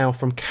email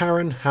from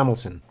Karen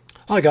Hamilton.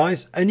 Hi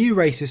guys, a new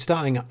race is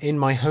starting in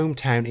my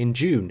hometown in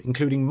June,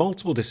 including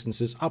multiple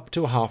distances up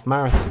to a half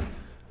marathon.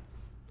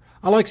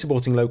 I like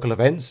supporting local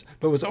events,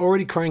 but was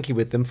already cranky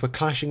with them for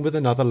clashing with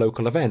another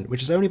local event,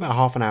 which is only about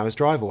half an hour's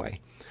drive away.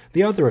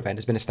 The other event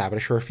has been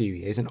established for a few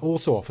years and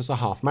also offers a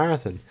half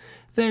marathon.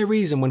 Their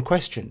reason when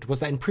questioned was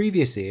that in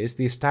previous years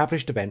the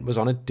established event was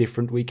on a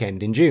different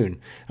weekend in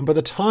June, and by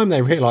the time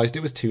they realised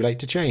it was too late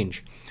to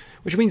change.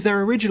 Which means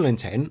their original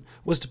intent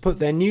was to put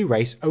their new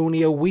race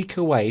only a week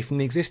away from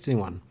the existing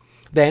one.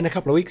 Then, a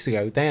couple of weeks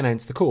ago, they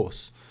announced the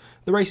course.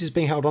 The race is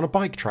being held on a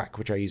bike track,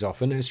 which I use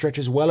often, and it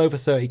stretches well over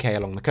 30k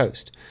along the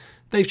coast.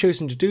 They've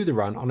chosen to do the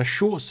run on a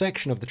short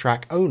section of the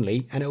track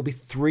only, and it'll be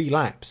 3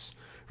 laps.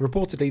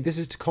 Reportedly, this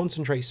is to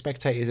concentrate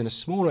spectators in a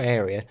smaller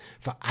area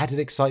for added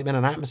excitement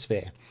and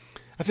atmosphere.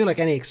 I feel like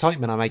any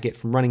excitement I may get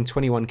from running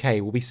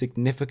 21k will be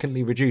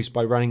significantly reduced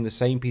by running the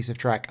same piece of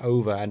track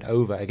over and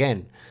over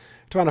again.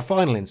 To add a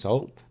final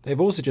insult, they've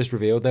also just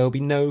revealed there will be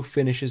no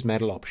finisher's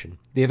medal option.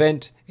 The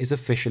event is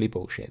officially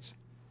bullshit.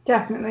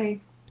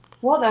 Definitely.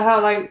 What the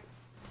hell? Like,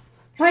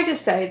 can I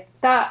just say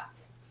that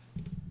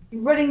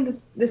running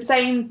the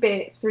same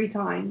bit 3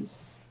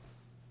 times?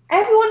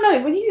 Everyone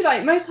knows when you do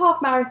like most half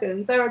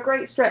marathons, there are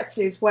great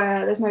stretches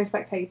where there's no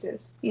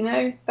spectators. You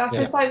know, that's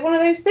just like one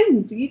of those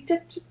things. You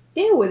just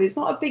deal with. It's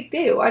not a big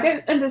deal. I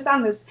don't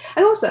understand this.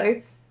 And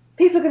also,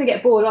 people are going to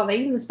get bored, aren't they?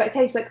 Even the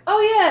spectators, like,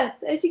 oh yeah,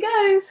 there she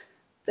goes.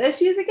 There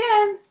she is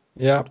again.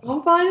 Yeah.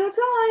 One final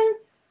time.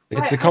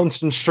 It's a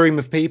constant stream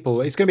of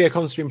people. It's going to be a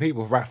constant stream of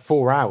people for about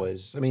 4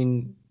 hours. I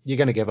mean, you're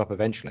going to give up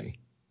eventually.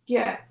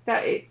 Yeah,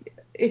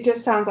 it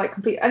just sounds like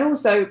complete. And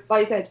also,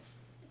 like I said,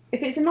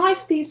 if it's a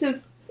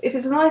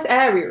nice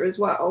area as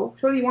well,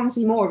 surely you want to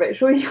see more of it.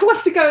 Surely you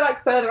want to go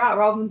like further out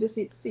rather than just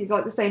see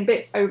like the same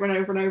bits over and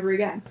over and over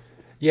again.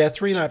 Yeah,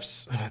 3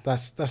 laps,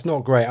 that's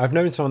not great. I've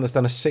known someone that's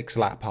done a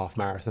 6-lap half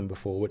marathon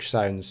before, which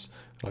sounds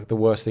like the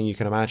worst thing you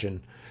can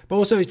imagine. But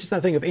also, it's just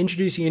that thing of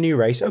introducing a new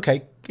race.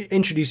 Okay,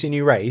 introducing a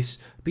new race,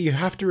 but you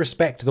have to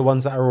respect the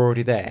ones that are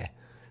already there.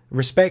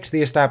 Respect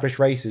the established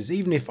races,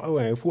 even if,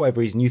 for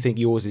whatever reason, you think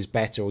yours is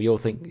better or you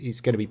think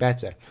it's going to be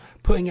better.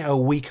 Putting it a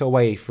week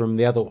away from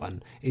the other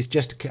one is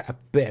just a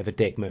bit of a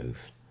dick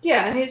move.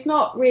 Yeah, and it's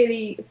not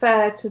really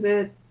fair to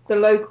the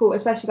local,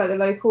 especially like the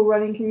local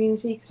running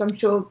community, because I'm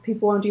sure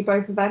people want to do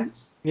both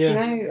events.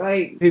 Yeah. You know,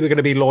 like people are going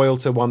to be loyal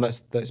to one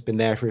that's been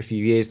there for a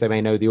few years. They may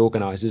know the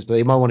organisers, but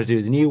they might want to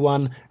do the new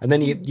one, and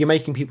then you're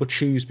making people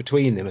choose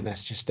between them, and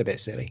that's just a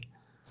bit silly.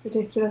 It's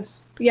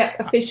ridiculous. Yeah,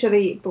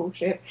 officially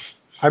bullshit.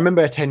 I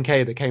remember a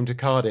 10k that came to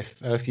Cardiff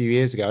a few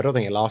years ago. I don't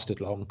think it lasted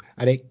long,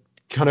 and it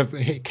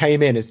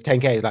came in as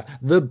 10k, like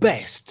the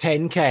best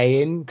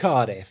 10k in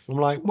Cardiff. I'm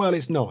like, well,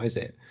 it's not, is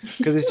it?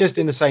 Because it's just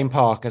in the same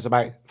park as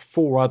about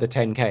 4 other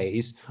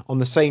 10ks on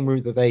the same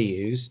route that they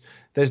use.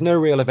 There's no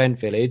real event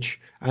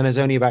village, and there's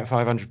only about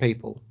 500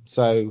 people.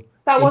 So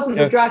that wasn't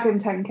the Dragon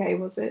 10k,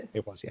 was it?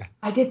 It was, yeah.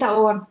 I did that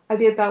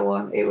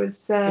one. It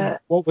was.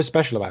 What was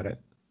special about it?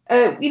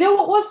 You know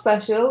what was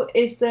special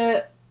is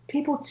that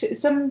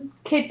some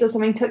kids or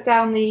something took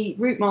down the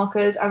route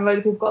markers and a load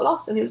of people got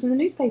lost, and it was in the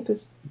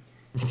newspapers.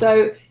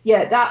 So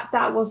yeah,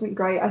 that wasn't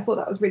great. I thought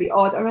that was really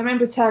odd. I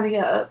remember turning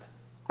up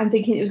and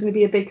thinking it was going to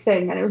be a big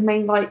thing, and it was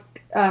mainly like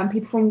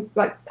people from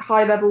like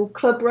high level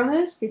club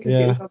runners, because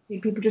it was obviously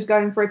people just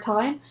going for a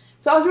time.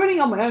 So I was running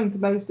on my own for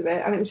most of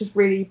it, and it was just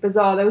really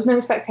bizarre. There was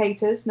no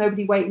spectators,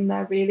 nobody waiting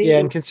there really. Yeah,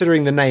 and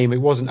considering the name,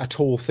 it wasn't at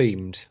all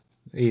themed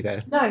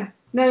either. No.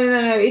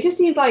 It just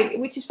seemed like,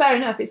 which is fair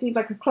enough, it seemed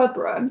like a club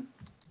run,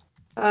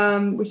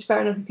 which is fair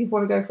enough if people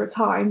want to go for a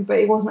time, but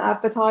it wasn't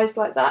advertised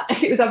like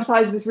that. It was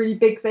advertised as this really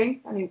big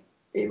thing, and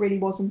it really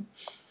wasn't.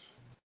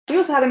 We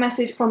also had a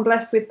message from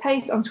Blessed with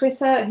Pace on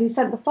Twitter, who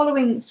sent the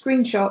following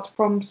screenshot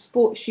from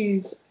Sport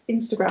Shoes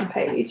Instagram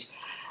page.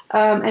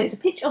 And it's a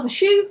picture of a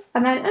shoe,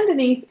 and then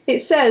underneath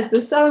it says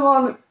the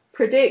Salomon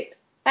Predict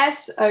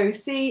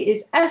SOC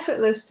is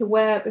effortless to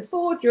wear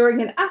before,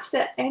 during, and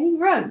after any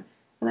run.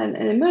 And then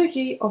an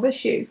emoji of a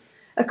shoe.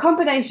 A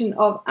combination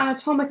of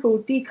anatomical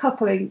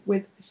decoupling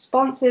with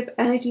responsive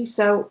energy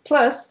cell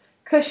plus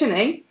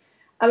cushioning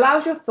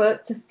allows your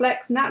foot to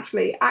flex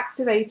naturally,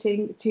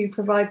 activating to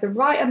provide the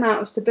right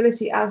amount of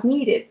stability as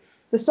needed.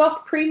 The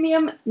soft,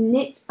 premium,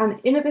 knit,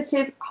 and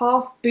innovative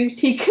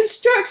half-booty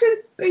construction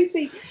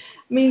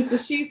means the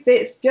shoe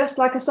fits just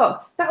like a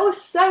sock. That was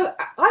so...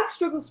 I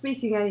struggled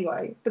speaking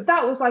anyway, but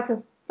that was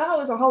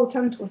a whole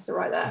tongue twister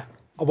right there.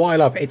 What I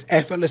love, it's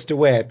effortless to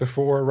wear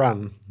before a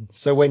run.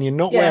 So when you're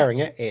not wearing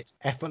it, it's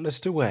effortless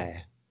to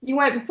wear. You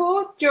wear it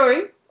before,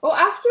 during, or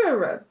after a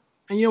run.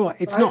 And you know what?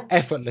 It's not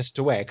effortless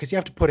to wear because you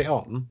have to put it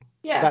on.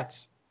 Yeah.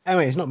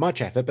 It's not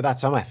much effort, but that's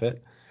some effort.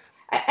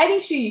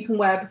 Any shoe you can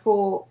wear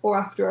before or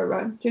after a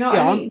run. Do you know what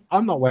I mean?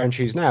 I'm not wearing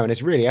shoes now, and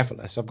it's really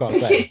effortless, I've got to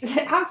say. It's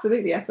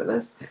absolutely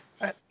effortless.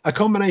 A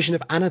combination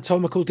of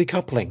anatomical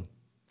decoupling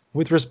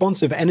with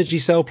responsive energy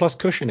cell plus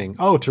cushioning.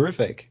 Oh,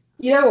 terrific.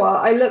 You know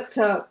what? I looked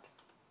up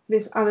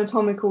this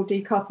anatomical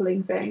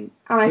decoupling thing,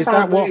 and Is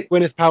that what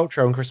Gwyneth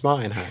Paltrow and Chris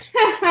Martin had?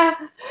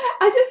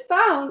 I just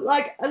found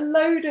like a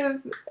load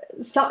of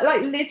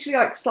literally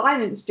like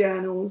science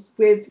journals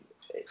with,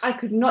 I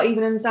could not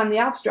even understand the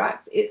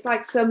abstracts. It's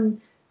like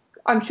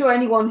I'm sure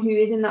anyone who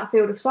is in that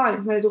field of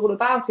science knows all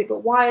about it, but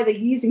why are they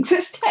using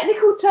such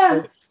technical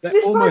terms to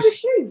describe a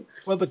shoe?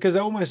 Well, because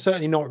they're almost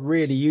certainly not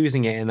really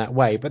using it in that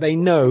way, but they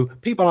know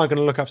people aren't going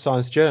to look up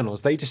science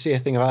journals. They just see a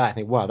thing like that and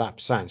think, well, that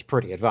sounds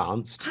pretty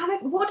advanced.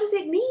 What does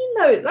it mean,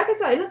 though? Like I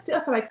said, I looked it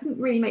up and I couldn't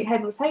really make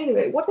head or tail of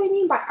it. What do they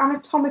mean by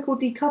anatomical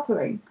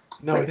decoupling?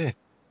 No idea.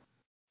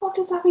 What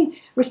does that mean?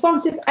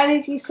 Responsive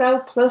energy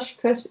cell plus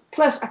I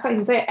can't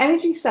even say it.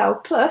 Energy cell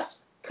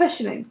plus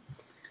cushioning.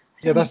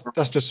 Yeah,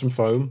 that's just some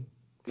foam.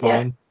 Fine.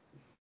 Yeah.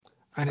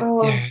 And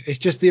it's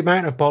just the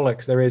amount of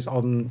bollocks there is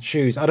on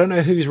shoes. I don't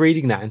know who's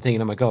reading that and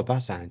thinking, oh my God, that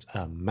sounds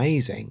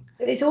amazing.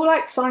 It's all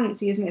like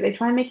sciencey, isn't it? They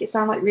try and make it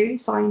sound like really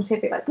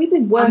scientific. Like, we've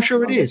been working. I'm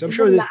sure it is. I'm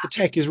sure the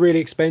tech is really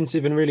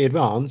expensive and really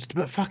advanced,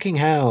 but fucking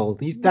hell,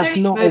 that's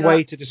not a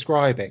way to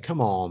describe it.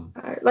 Come on.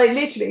 Like,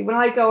 literally, when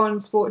I go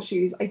on Sports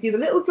Shoes, I do the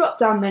little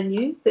drop-down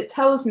menu that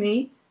tells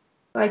me,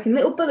 like in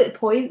little bullet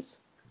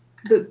points,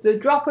 the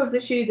drop of the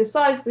shoe, the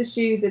size of the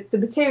shoe, the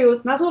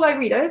materials, and that's all I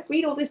read. I don't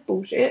read all this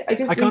bullshit.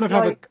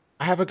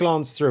 I have a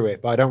glance through it,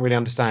 but I don't really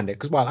understand it.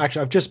 Because, well,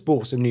 actually, I've just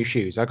bought some new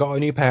shoes. I got a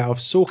new pair of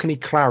Saucony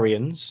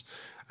Clarions,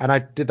 And I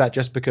did that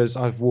just because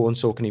I've worn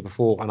Saucony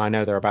before and I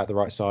know they're about the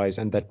right size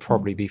and they'd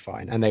probably be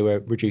fine. And they were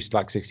reduced to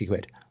like 60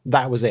 quid.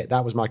 That was it.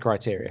 That was my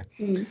criteria.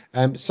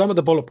 Some of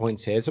the bullet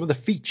points here, some of the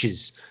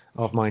features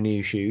of my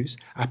new shoes: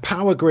 a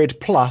Power Grid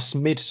Plus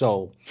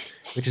midsole,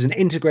 which is an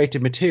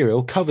integrated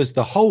material, covers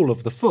the whole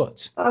of the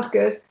foot. That's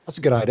good. That's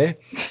a good idea.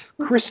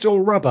 Crystal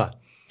rubber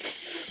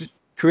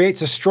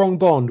creates a strong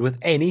bond with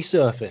any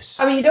surface.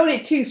 I mean, you don't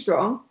want it too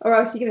strong, or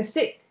else you're going to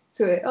stick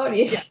to it, aren't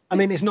you? Yeah, I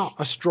mean, it's not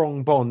a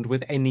strong bond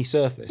with any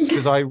surface,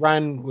 because I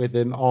ran with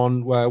them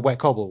on wet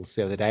cobbles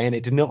the other day, and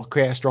it did not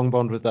create a strong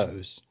bond with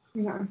those.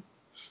 No.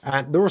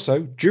 And they're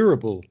also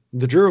durable.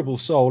 The durable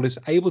sole is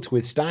able to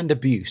withstand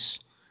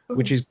abuse,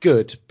 which is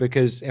good,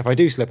 because if I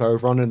do slip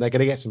over on them, they're going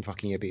to get some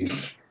fucking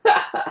abuse.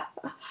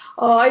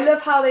 Oh, I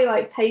love how they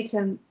like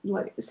patent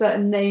like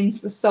certain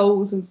names for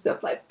soles and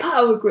stuff, like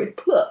Power Grid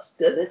Plus,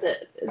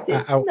 this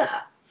and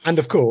that. And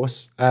of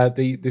course,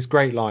 this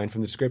great line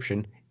from the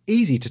description: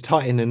 easy to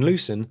tighten and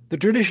loosen, the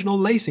traditional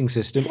lacing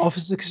system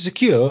offers a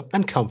secure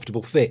and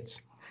comfortable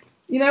fit.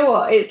 You know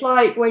what? It's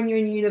like when you're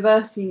in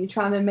university and you're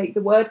trying to make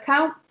the word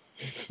count.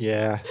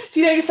 Yeah. So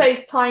you don't just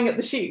say tying up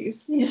the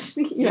shoes. You just,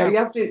 you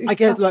have to. I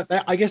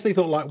guess they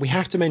thought like we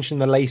have to mention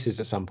the laces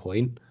at some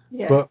point.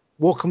 Yeah. But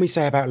what can we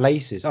say about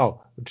laces?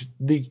 Oh,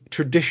 the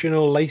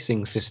traditional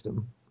lacing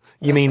system.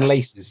 You mean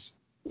laces?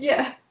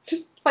 Yeah.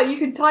 Just like you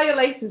can tie your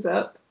laces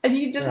up and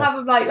you just have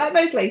them like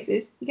most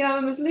laces. You can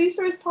have them as loose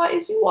or as tight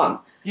as you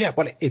want. Yeah,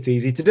 but it's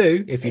easy to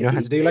do if you know how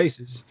to do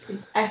laces.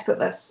 It's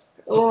effortless.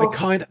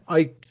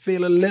 I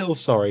feel a little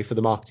sorry for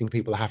the marketing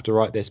people that have to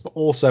write this, but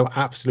also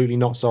absolutely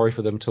not sorry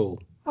for them at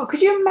all. Oh,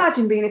 could you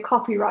imagine being a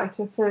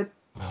copywriter for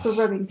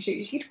running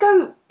shoes? You'd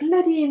go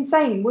bloody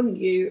insane, wouldn't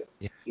you?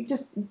 Yeah. You're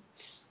just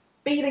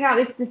spitting out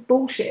this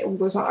bullshit all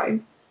the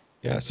time.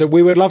 Yeah, so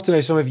we would love to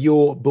know some of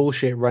your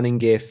bullshit running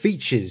gear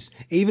features.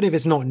 Even if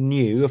it's not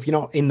new, if you're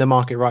not in the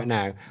market right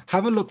now,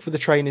 have a look for the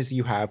trainers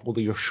you have, or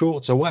your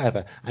shorts or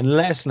whatever, and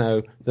let us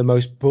know the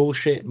most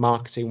bullshit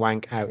marketing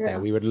wank out there.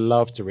 We would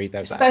love to read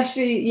those out.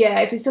 Especially,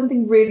 if it's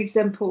something really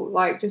simple,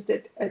 like just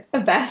a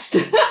vest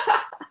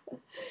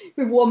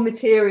with one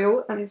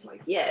material, and it's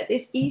like,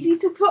 it's easy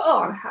to put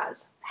on,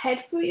 has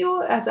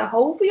a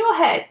hole for your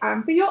head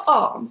and for your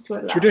arms to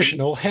allow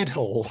traditional head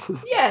hole.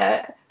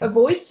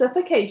 Avoid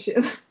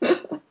suffocation.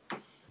 The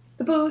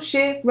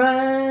bullshit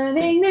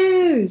running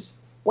news.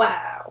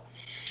 Wow.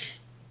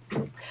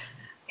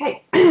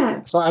 Okay.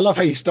 So I love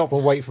how you stop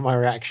and wait for my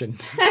reaction.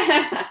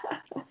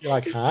 You're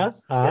like, huh?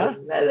 Let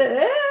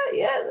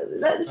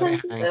the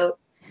tension build.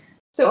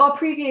 So our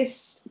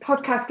previous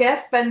podcast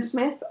guest, Ben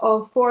Smith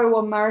of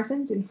 401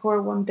 Marathons in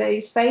 401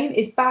 Days fame,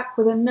 is back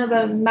with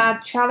another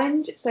mad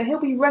challenge. So he'll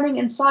be running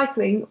and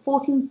cycling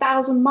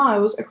 14,000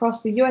 miles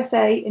across the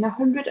USA in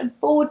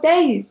 104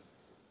 days.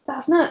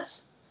 That's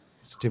nuts.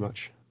 It's too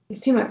much.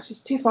 It's too much.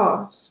 It's too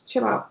far. Just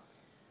chill out.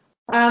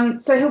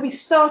 So he'll be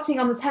starting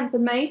on the 10th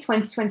of May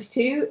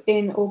 2022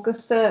 in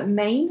Augusta,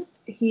 Maine.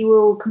 He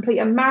will complete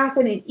a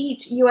marathon in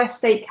each US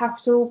state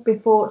capital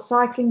before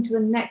cycling to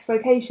the next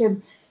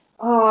location.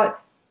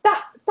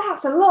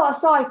 That's a lot of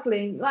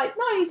cycling. Like,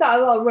 not only is that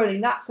a lot of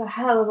running, that's a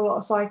hell of a lot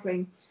of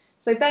cycling.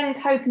 So Ben is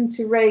hoping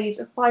to raise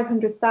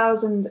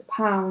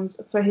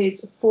 £500,000 for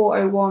his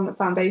 401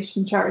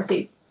 Foundation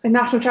charity, a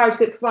national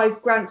charity that provides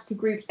grants to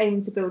groups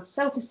aiming to build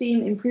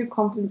self-esteem, improve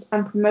confidence,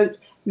 and promote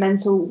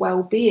mental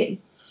well-being.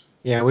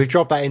 Yeah, we've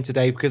dropped that in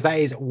today because that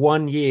is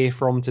 1 year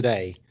from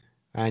today.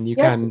 And you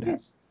can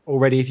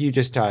already, if you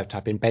just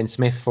type in Ben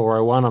Smith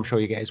 401, I'm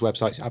sure you get his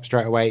website up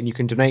straight away, and you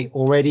can donate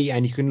already,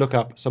 and you can look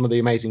up some of the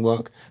amazing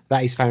work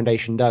that his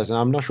foundation does. And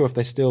I'm not sure if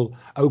they're still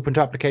open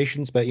to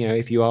applications, but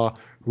if you are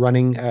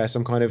running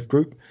some kind of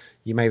group,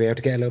 you may be able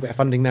to get a little bit of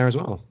funding there as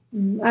well.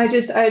 I've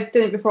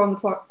done it before on the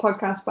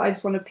podcast, but I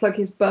just want to plug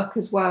his book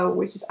as well,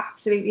 which is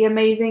absolutely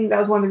amazing. That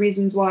was one of the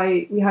reasons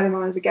why we had him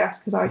on as a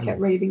guest, because I kept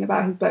raving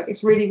about his book.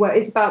 It's really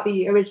it's about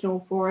the original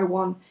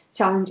 401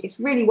 challenge. It's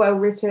really well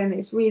written.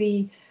 It's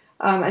really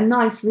a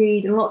nice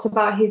read, and lots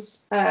about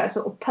his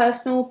sort of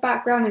personal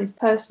background and his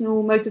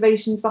personal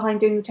motivations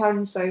behind doing the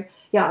challenge. So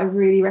I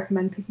really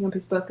recommend picking up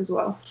his book as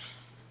well.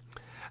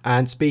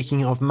 And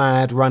speaking of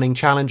mad running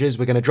challenges,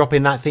 we're going to drop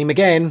in that theme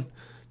again.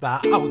 The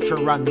ultra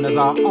runners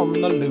are on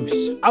the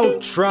loose.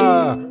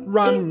 Ultra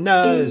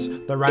runners,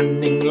 the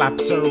running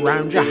laps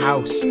around your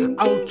house.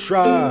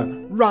 Ultra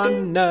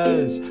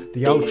runners,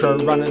 the ultra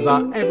runners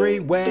are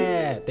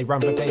everywhere. They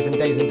run for days and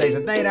days and days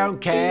and they don't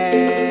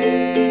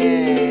care.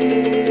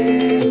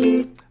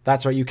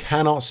 That's right, you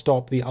cannot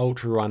stop the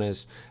ultra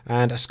runners.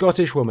 And a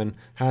Scottish woman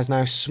has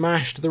now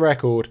smashed the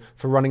record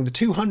for running the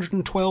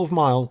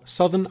 212-mile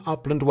Southern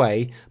Upland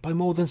Way by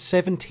more than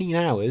 17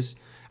 hours.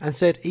 And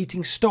said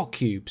eating stock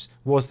cubes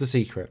was the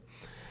secret.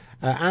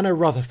 Anna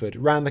Rutherford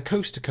ran the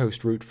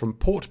coast-to-coast route from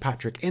Port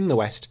Patrick in the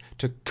west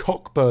to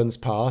Cockburns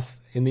Path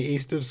in the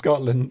east of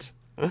Scotland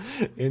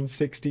in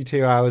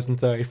 62 hours and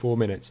 34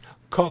 minutes.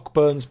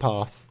 Cockburns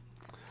Path.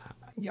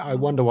 I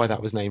wonder why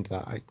that was named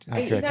that.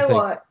 You know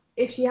what?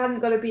 If she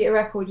hadn't got to beat a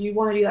record, you'd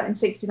want to do that in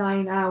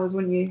 69 hours,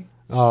 wouldn't you?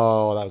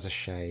 Oh, that was a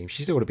shame.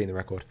 She still would have been the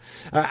record.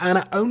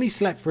 Anna only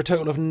slept for a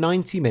total of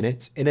 90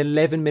 minutes in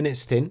 11-minute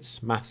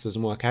stints, maths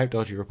doesn't work out,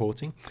 dodgy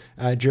reporting,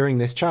 during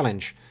this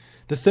challenge.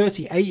 The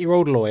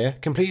 38-year-old lawyer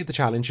completed the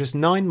challenge just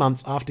 9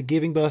 months after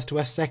giving birth to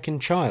her second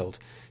child.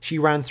 She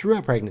ran through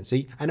her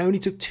pregnancy and only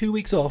took 2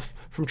 weeks off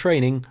from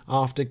training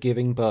after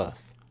giving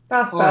birth.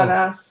 That's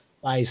badass.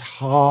 That is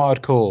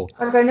hardcore.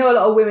 Like, I know a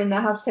lot of women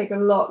that have to take a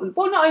lot.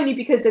 Well, not only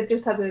because they've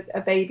just had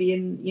a baby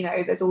and, you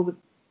know, there's all the.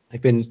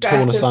 They've been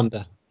torn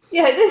asunder.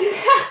 Yeah,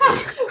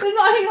 there's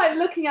not only like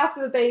looking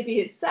after the baby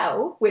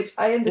itself, which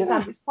I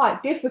understand is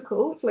quite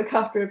difficult to look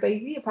after a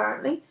baby,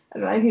 apparently. I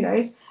don't know, who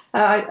knows.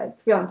 To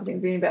be honest, I think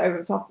I'm being a bit over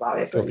the top about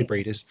it. Filthy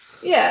breeders.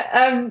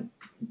 Yeah,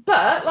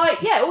 but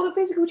like, yeah, all the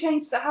physical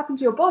changes that happen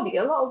to your body,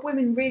 a lot of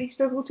women really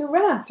struggle to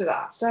run after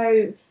that.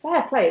 So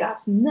fair play,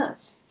 that's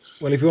nuts.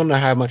 Well, if you want to know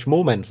how much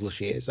more mental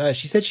she is,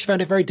 she said she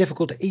found it very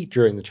difficult to eat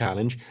during the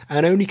challenge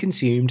and only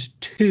consumed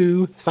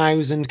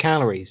 2,000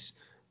 calories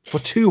for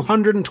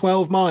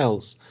 212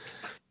 miles.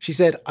 She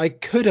said, I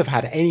could have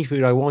had any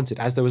food I wanted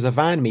as there was a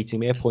van meeting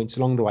me at points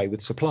along the way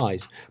with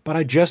supplies, but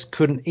I just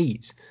couldn't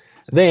eat.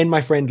 Then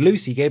my friend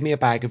Lucy gave me a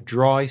bag of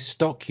dry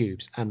stock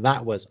cubes, and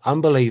that was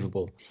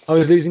unbelievable. I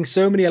was losing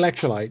so many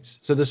electrolytes,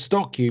 so the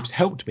stock cubes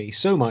helped me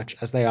so much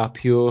as they are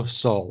pure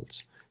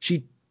salt.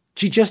 She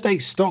just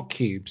ate stock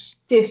cubes.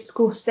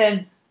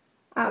 Disgusting.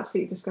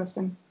 Absolutely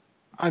disgusting.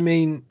 I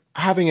mean,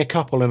 having a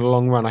couple in a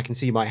long run I can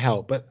see might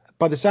help, but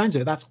by the sounds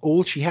of it, that's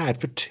all she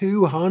had for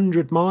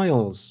 200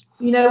 miles.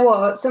 You know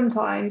what?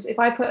 Sometimes if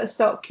I put a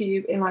stock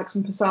cube in like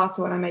some passata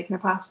when I'm making a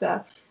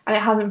pasta and it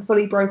hasn't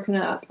fully broken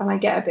up and I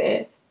get a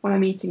bit when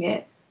I'm eating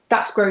it,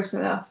 that's gross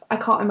enough. I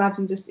can't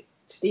imagine just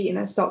eating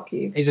a stock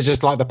cube. Is it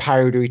just like the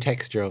powdery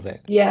texture of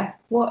it? Yeah.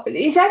 What?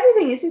 It's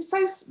everything. It's just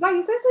so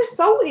so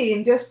salty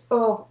and just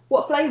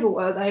what flavour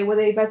were they? Were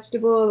they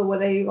vegetable or were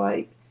they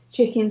like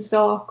chicken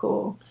stock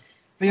or?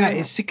 Yeah,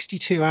 it's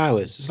 62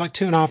 hours. It's like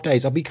 2.5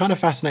 days. I'd be kind of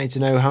fascinated to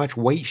know how much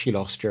weight she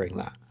lost during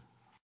that.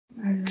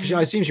 Because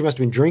I assume she must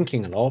have been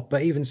drinking a lot,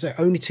 but even so,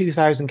 only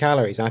 2,000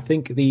 calories. And I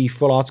think the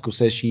full article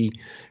says she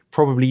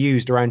probably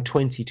used around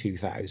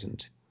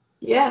 22,000.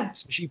 Yeah.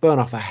 So she burned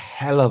off a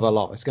hell of a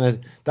lot.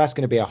 That's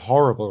gonna be a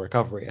horrible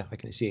recovery, I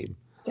can assume.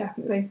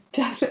 Definitely.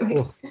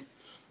 Oh.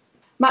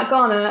 Matt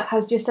Garner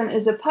has just sent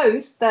us a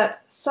post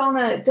that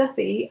Sana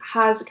Duthie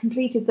has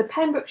completed the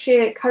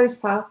Pembrokeshire Coast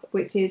Path,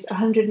 which is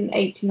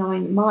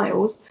 189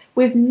 miles,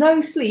 with no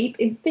sleep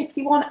in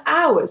 51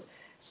 hours,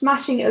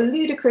 smashing a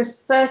ludicrous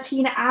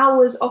 13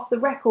 hours off the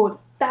record.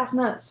 That's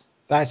nuts.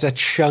 That's a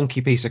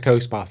chunky piece of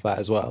coast path, that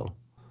as well.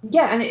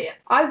 Yeah, and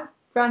I've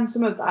ran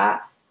some of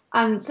that,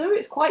 and some of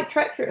it's quite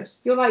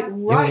treacherous. You're like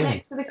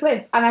next to the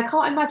cliff, and I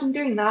can't imagine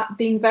doing that,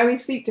 being very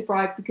sleep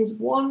deprived, because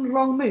one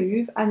wrong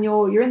move and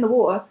you're in the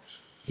water.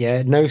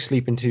 Yeah, no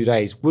sleep in 2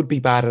 days would be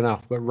bad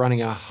enough, but running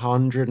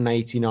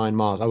 189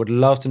 miles, I would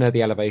love to know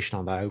the elevation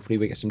on that. Hopefully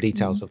we get some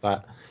details of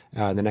that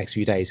in the next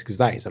few days, because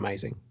that is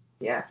amazing.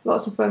 Yeah,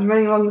 lots of fun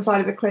running along the side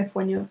of a cliff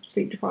when you're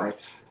sleep deprived.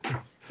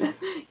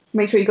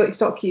 Make sure you got your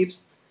stock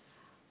cubes.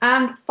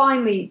 And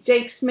finally,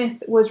 Jake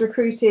Smith was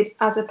recruited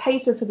as a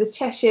pacer for the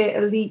Cheshire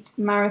Elite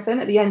Marathon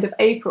at the end of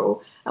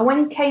April. And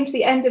when he came to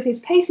the end of his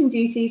pacing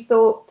duties,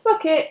 thought,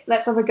 fuck it,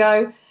 let's have a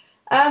go.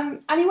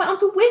 And he went on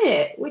to win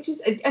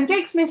it, and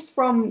Jake Smith's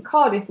from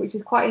Cardiff, which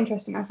is quite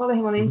interesting. I follow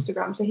him on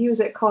Instagram. So he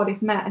was at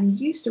Cardiff Met and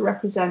he used to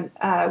represent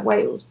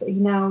Wales, but he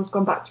now has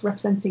gone back to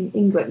representing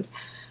England.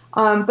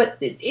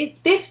 But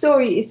this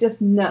story is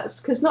just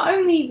nuts, because not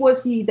only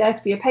was he there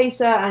to be a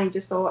pacer and he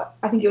just thought,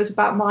 I think it was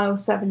about mile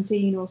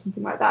 17 or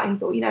something like that, and he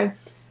thought,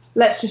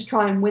 let's just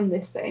try and win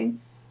this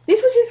thing.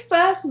 This was his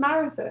first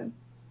marathon.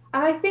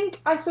 And I think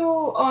I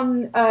saw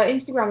on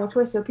Instagram or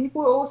Twitter,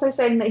 people were also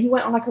saying that he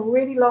went on like a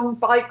really long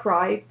bike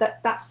ride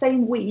that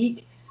same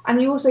week. And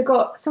he also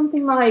got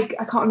something like,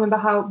 I can't remember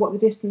what the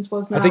distance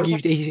was now. I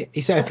think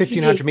he set a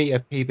 1,500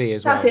 metre PB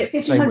as well. That's it,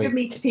 1,500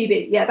 metre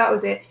PB. Yeah, that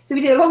was it. So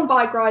he did a long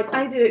bike ride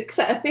and he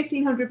set a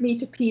 1,500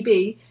 metre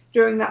PB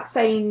during that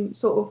same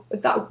sort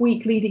of that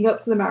week leading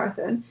up to the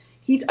marathon.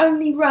 He's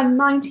only run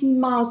 19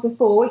 miles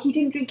before. He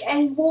didn't drink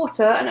any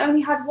water and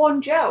only had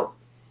one gel.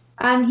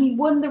 And he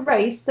won the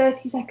race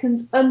 30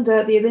 seconds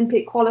under the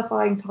Olympic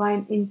qualifying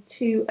time in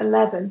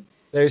 2:11.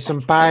 There's some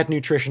bad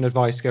nutrition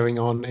advice going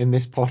on in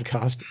this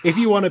podcast. If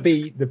you want to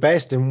be the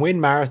best and win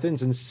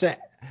marathons and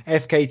set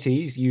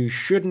FKTs, you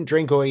shouldn't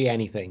drink or eat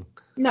anything.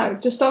 No,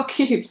 just stock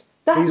cubes.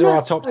 These are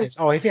our top tips.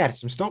 Oh, if he had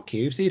some stock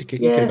cubes, he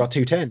could have got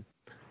 210.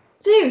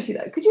 Seriously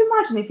though, could you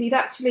imagine if he'd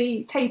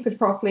actually tapered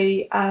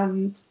properly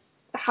and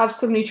had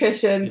some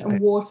nutrition and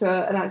water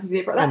and actually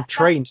did it? And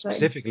trained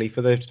specifically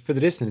for the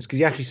distance, because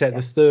he actually set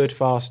the third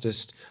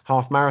fastest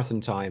half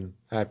marathon time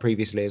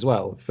previously as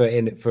well for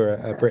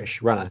a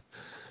British runner.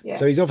 Yeah.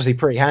 So he's obviously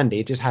pretty handy.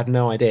 He just had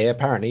no idea.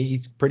 Apparently,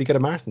 he's pretty good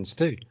at marathons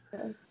too.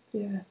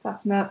 Yeah,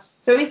 that's nuts.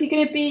 So is he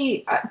going to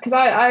be, because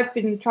I've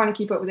been trying to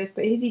keep up with this,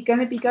 but is he going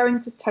to be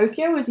going to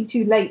Tokyo, or is he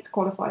too late to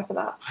qualify for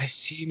that? I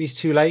assume he's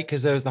too late,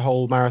 because there was the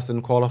whole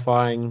marathon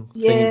qualifying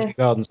thing in Kew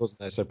Gardens, wasn't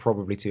there? So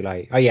probably too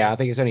late. Oh yeah, I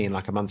think it's only in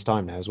like a month's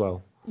time now as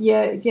well.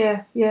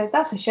 Yeah.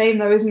 That's a shame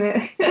though, isn't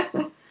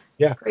it?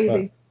 Yeah, but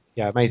Crazy.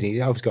 yeah, amazing.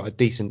 He's obviously got a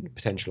decent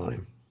potential on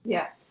him.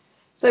 Yeah.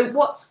 So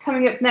what's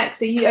coming up next?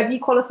 Have you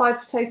qualified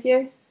for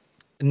Tokyo?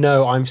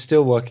 No, I'm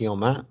still working on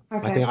that.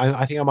 Okay.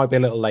 I think I might be a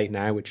little late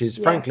now, which is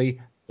Yeah.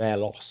 frankly their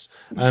loss.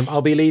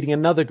 I'll be leading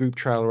another group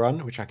trail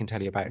run, which I can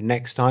tell you about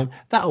next time.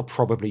 That'll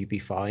probably be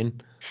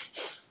fine.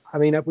 I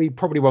mean, we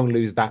probably won't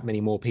lose that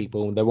many more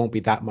people, and there won't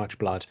be that much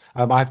blood.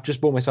 I've just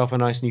bought myself a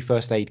nice new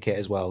first aid kit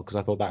as well because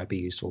I thought that would be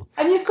useful.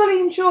 And you're fully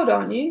insured,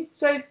 aren't you?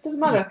 So it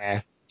doesn't matter.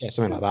 Yeah, yeah,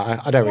 something like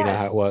that. I don't really know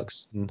how Yes. it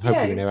works, and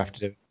hopefully we Yeah. never have to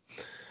do it.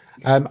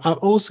 I'm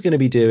also going to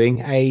be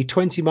doing a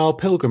 20-mile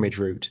pilgrimage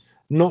route,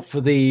 not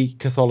for the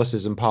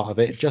Catholicism part of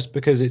it, just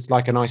because it's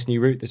like a nice new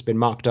route that's been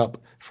marked up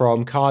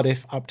from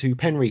Cardiff up to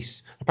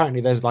Penrith. Apparently,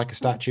 there's like a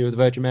statue of the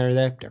Virgin Mary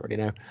there. Don't really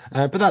know,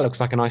 but that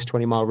looks like a nice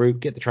 20-mile route.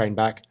 Get the train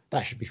back.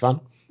 That should be fun.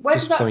 Where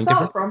does Just that something start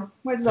different. from?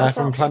 Where does that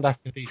From start from? Llandaff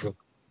Cathedral.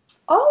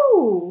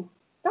 Oh,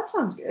 that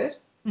sounds good.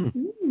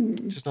 Hmm.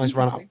 Just nice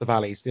run up Interesting. the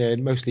valleys. Yeah,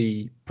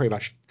 mostly pretty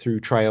much through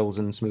trails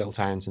and some little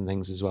towns and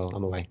things as well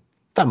on the way.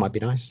 That might be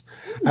nice.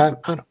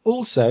 And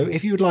also,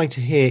 if you would like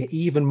to hear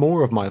even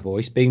more of my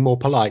voice being more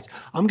polite,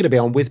 I'm going to be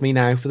on With Me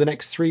Now for the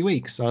next 3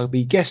 weeks. I'll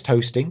be guest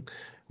hosting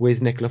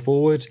with Nicola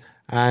Forward,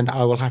 and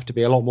I will have to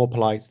be a lot more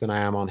polite than I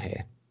am on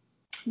here.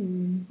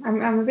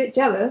 I'm a bit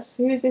jealous.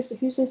 Who's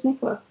this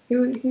Nicola?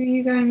 Who are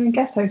you going and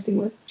guest hosting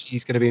with?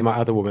 She's going to be my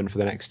other woman for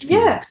the next few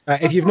Yeah. weeks.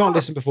 If you've not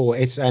listened before,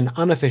 it's an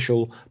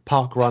unofficial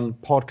parkrun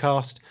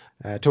podcast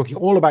talking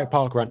all about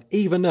parkrun,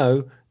 even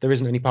though there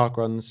isn't any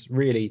parkruns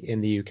really in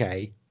the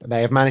UK. But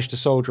they have managed to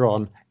soldier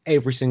on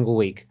every single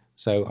week.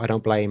 So I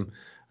don't blame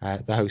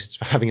the hosts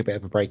for having a bit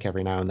of a break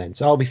every now and then.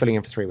 So I'll be filling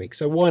in for 3 weeks.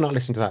 So why not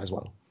listen to that as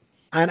well?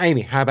 And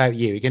Amy, how about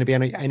you? Are you going to be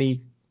on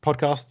any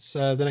podcasts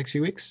the next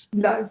few weeks?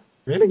 No.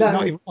 Really? Not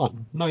No. even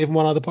one? Not even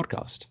one other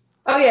podcast?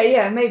 Oh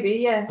yeah, maybe,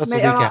 yeah. That's a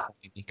week effort,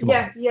 Amy. Come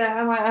on. Yeah.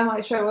 I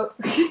might show up.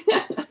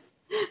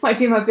 Might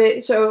do my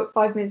bit. Show up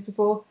 5 minutes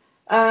before.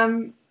 I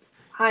You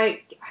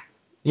I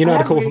know how to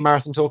haven't call for really.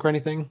 marathon talk or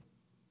anything?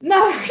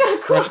 No, of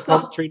Reddit course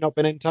not. commentary not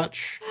been in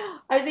touch?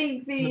 I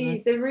think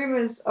No. the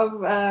rumours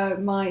of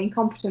my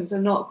incompetence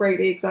are not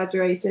greatly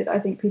exaggerated. I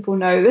think people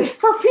know this.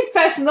 Probably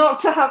best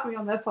not to have me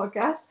on their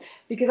podcast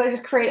because I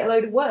just create a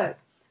load of work.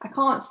 I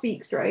can't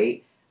speak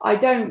straight. I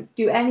don't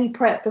do any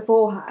prep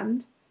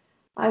beforehand.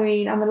 I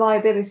mean, I'm a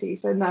liability,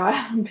 so no, I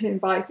haven't been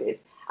invited.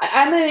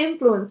 I'm an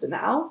influencer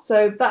now,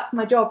 so that's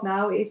my job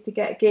now is to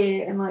get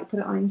gear and like put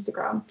it on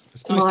Instagram.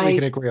 It's To nice that we my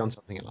can agree on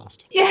something at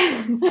last.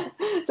 yeah,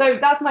 so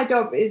that's my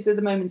job is at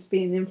the moment to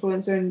be an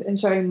influencer and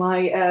showing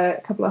my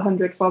couple of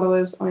hundred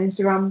followers on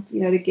Instagram.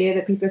 You know the gear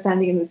that people are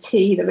sending and the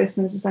tea that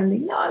listeners are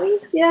sending. No, I mean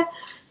yeah,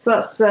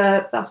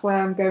 so that's where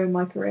I'm going in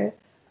my career.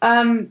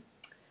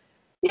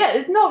 Yeah,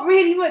 there's not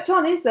really much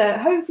on, is there?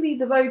 Hopefully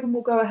the Vogan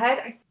will go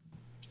ahead.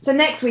 So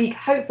next week,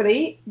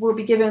 hopefully, we'll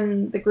be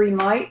given the green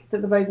light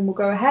that the Vogan will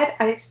go ahead.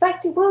 I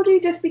expect it will do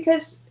just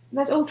because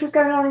there's ultras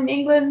going on in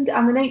England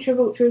and the nature of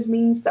ultras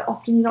means that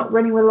often you're not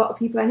running with a lot of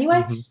people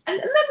anyway. Mm-hmm. And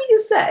let me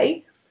just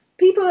say,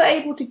 people are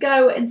able to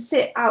go and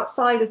sit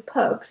outside of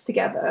pubs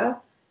together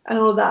and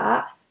all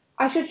that.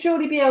 I should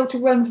surely be able to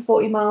run for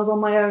 40 miles on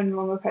my own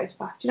along a coast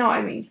path. Do you know what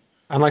I mean?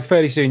 And like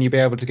fairly soon you'll be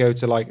able to go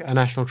to like a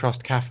National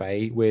Trust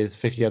cafe with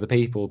 50 other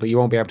people, but you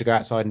won't be able to go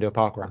outside and do a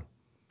park run.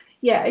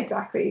 Yeah,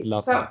 exactly.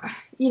 Lovely. So,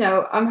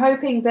 I'm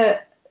hoping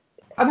that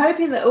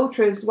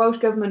ultras, Welsh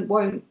government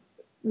won't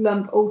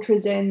lump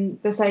ultras in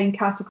the same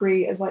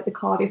category as like the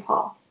Cardiff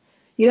half.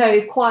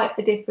 It's quite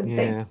a different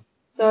thing. Yeah.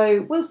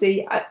 So we'll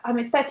see. I'm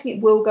expecting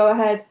it will go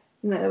ahead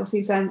and that it will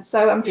see sense.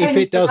 So I'm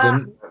training for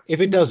that.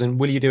 If it doesn't,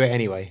 will you do it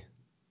anyway?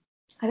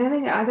 I don't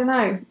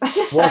know.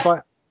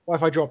 What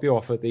if I drop you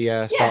off at the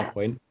Yeah, start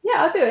point?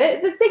 yeah, I'll do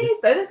it. The thing is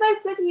though,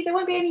 there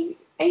won't be any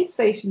aid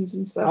stations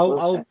and stuff.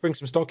 I'll bring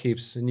some stock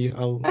cubes and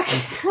I'll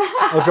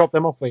drop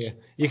them off for you.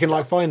 You can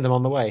like find them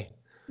on the way.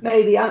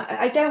 Maybe.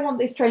 I don't want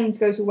this training to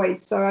go to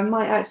waste, so I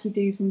might actually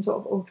do some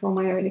sort of ultra on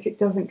my own if it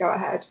doesn't go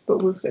ahead,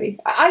 but we'll see.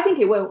 I think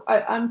it will.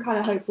 I'm kind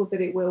of hopeful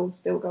that it will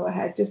still go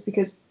ahead just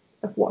because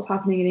of what's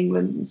happening in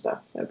England and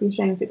stuff, so it'd be a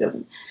shame if it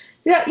doesn't.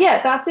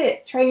 Yeah, that's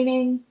it.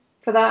 Training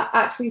for that,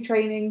 actually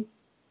training.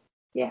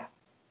 Yeah.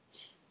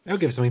 It'll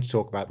give us something to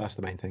talk about. That's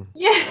the main thing.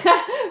 Yeah,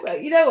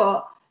 but you know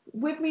what?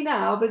 With me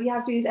now, but you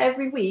have to do this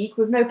every week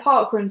with no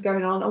park runs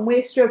going on, and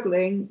we're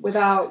struggling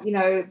without,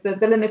 the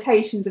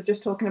limitations of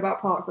just talking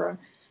about park run.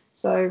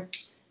 So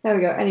there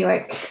we go.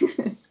 Anyway,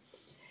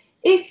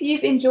 if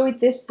you've enjoyed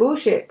this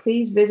bullshit,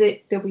 please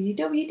visit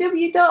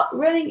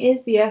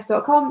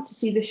www.runningisbs.com to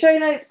see the show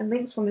notes and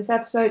links from this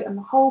episode and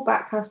the whole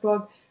back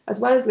catalogue, as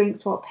well as links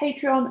to our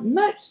Patreon,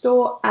 merch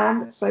store,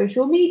 and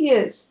social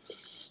medias.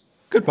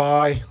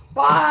 Goodbye.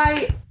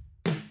 Bye.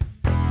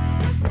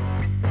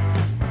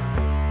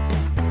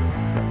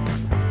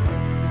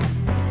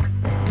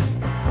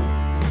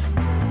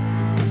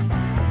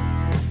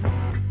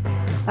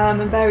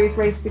 And various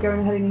races are going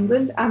ahead in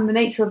England, and the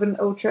nature of an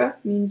ultra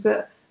means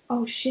that,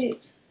 oh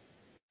shit,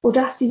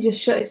 Audacity just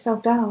shut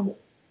itself down.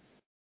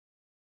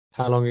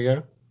 How long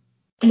ago?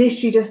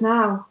 Literally just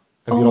now.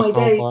 Have Oh you my lost the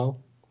whole days. file?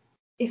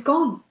 it's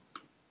gone.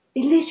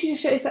 It literally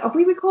just shut itself. Are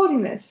we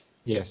recording this?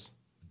 Yes.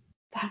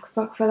 Thank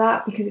fuck for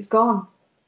that, because it's gone.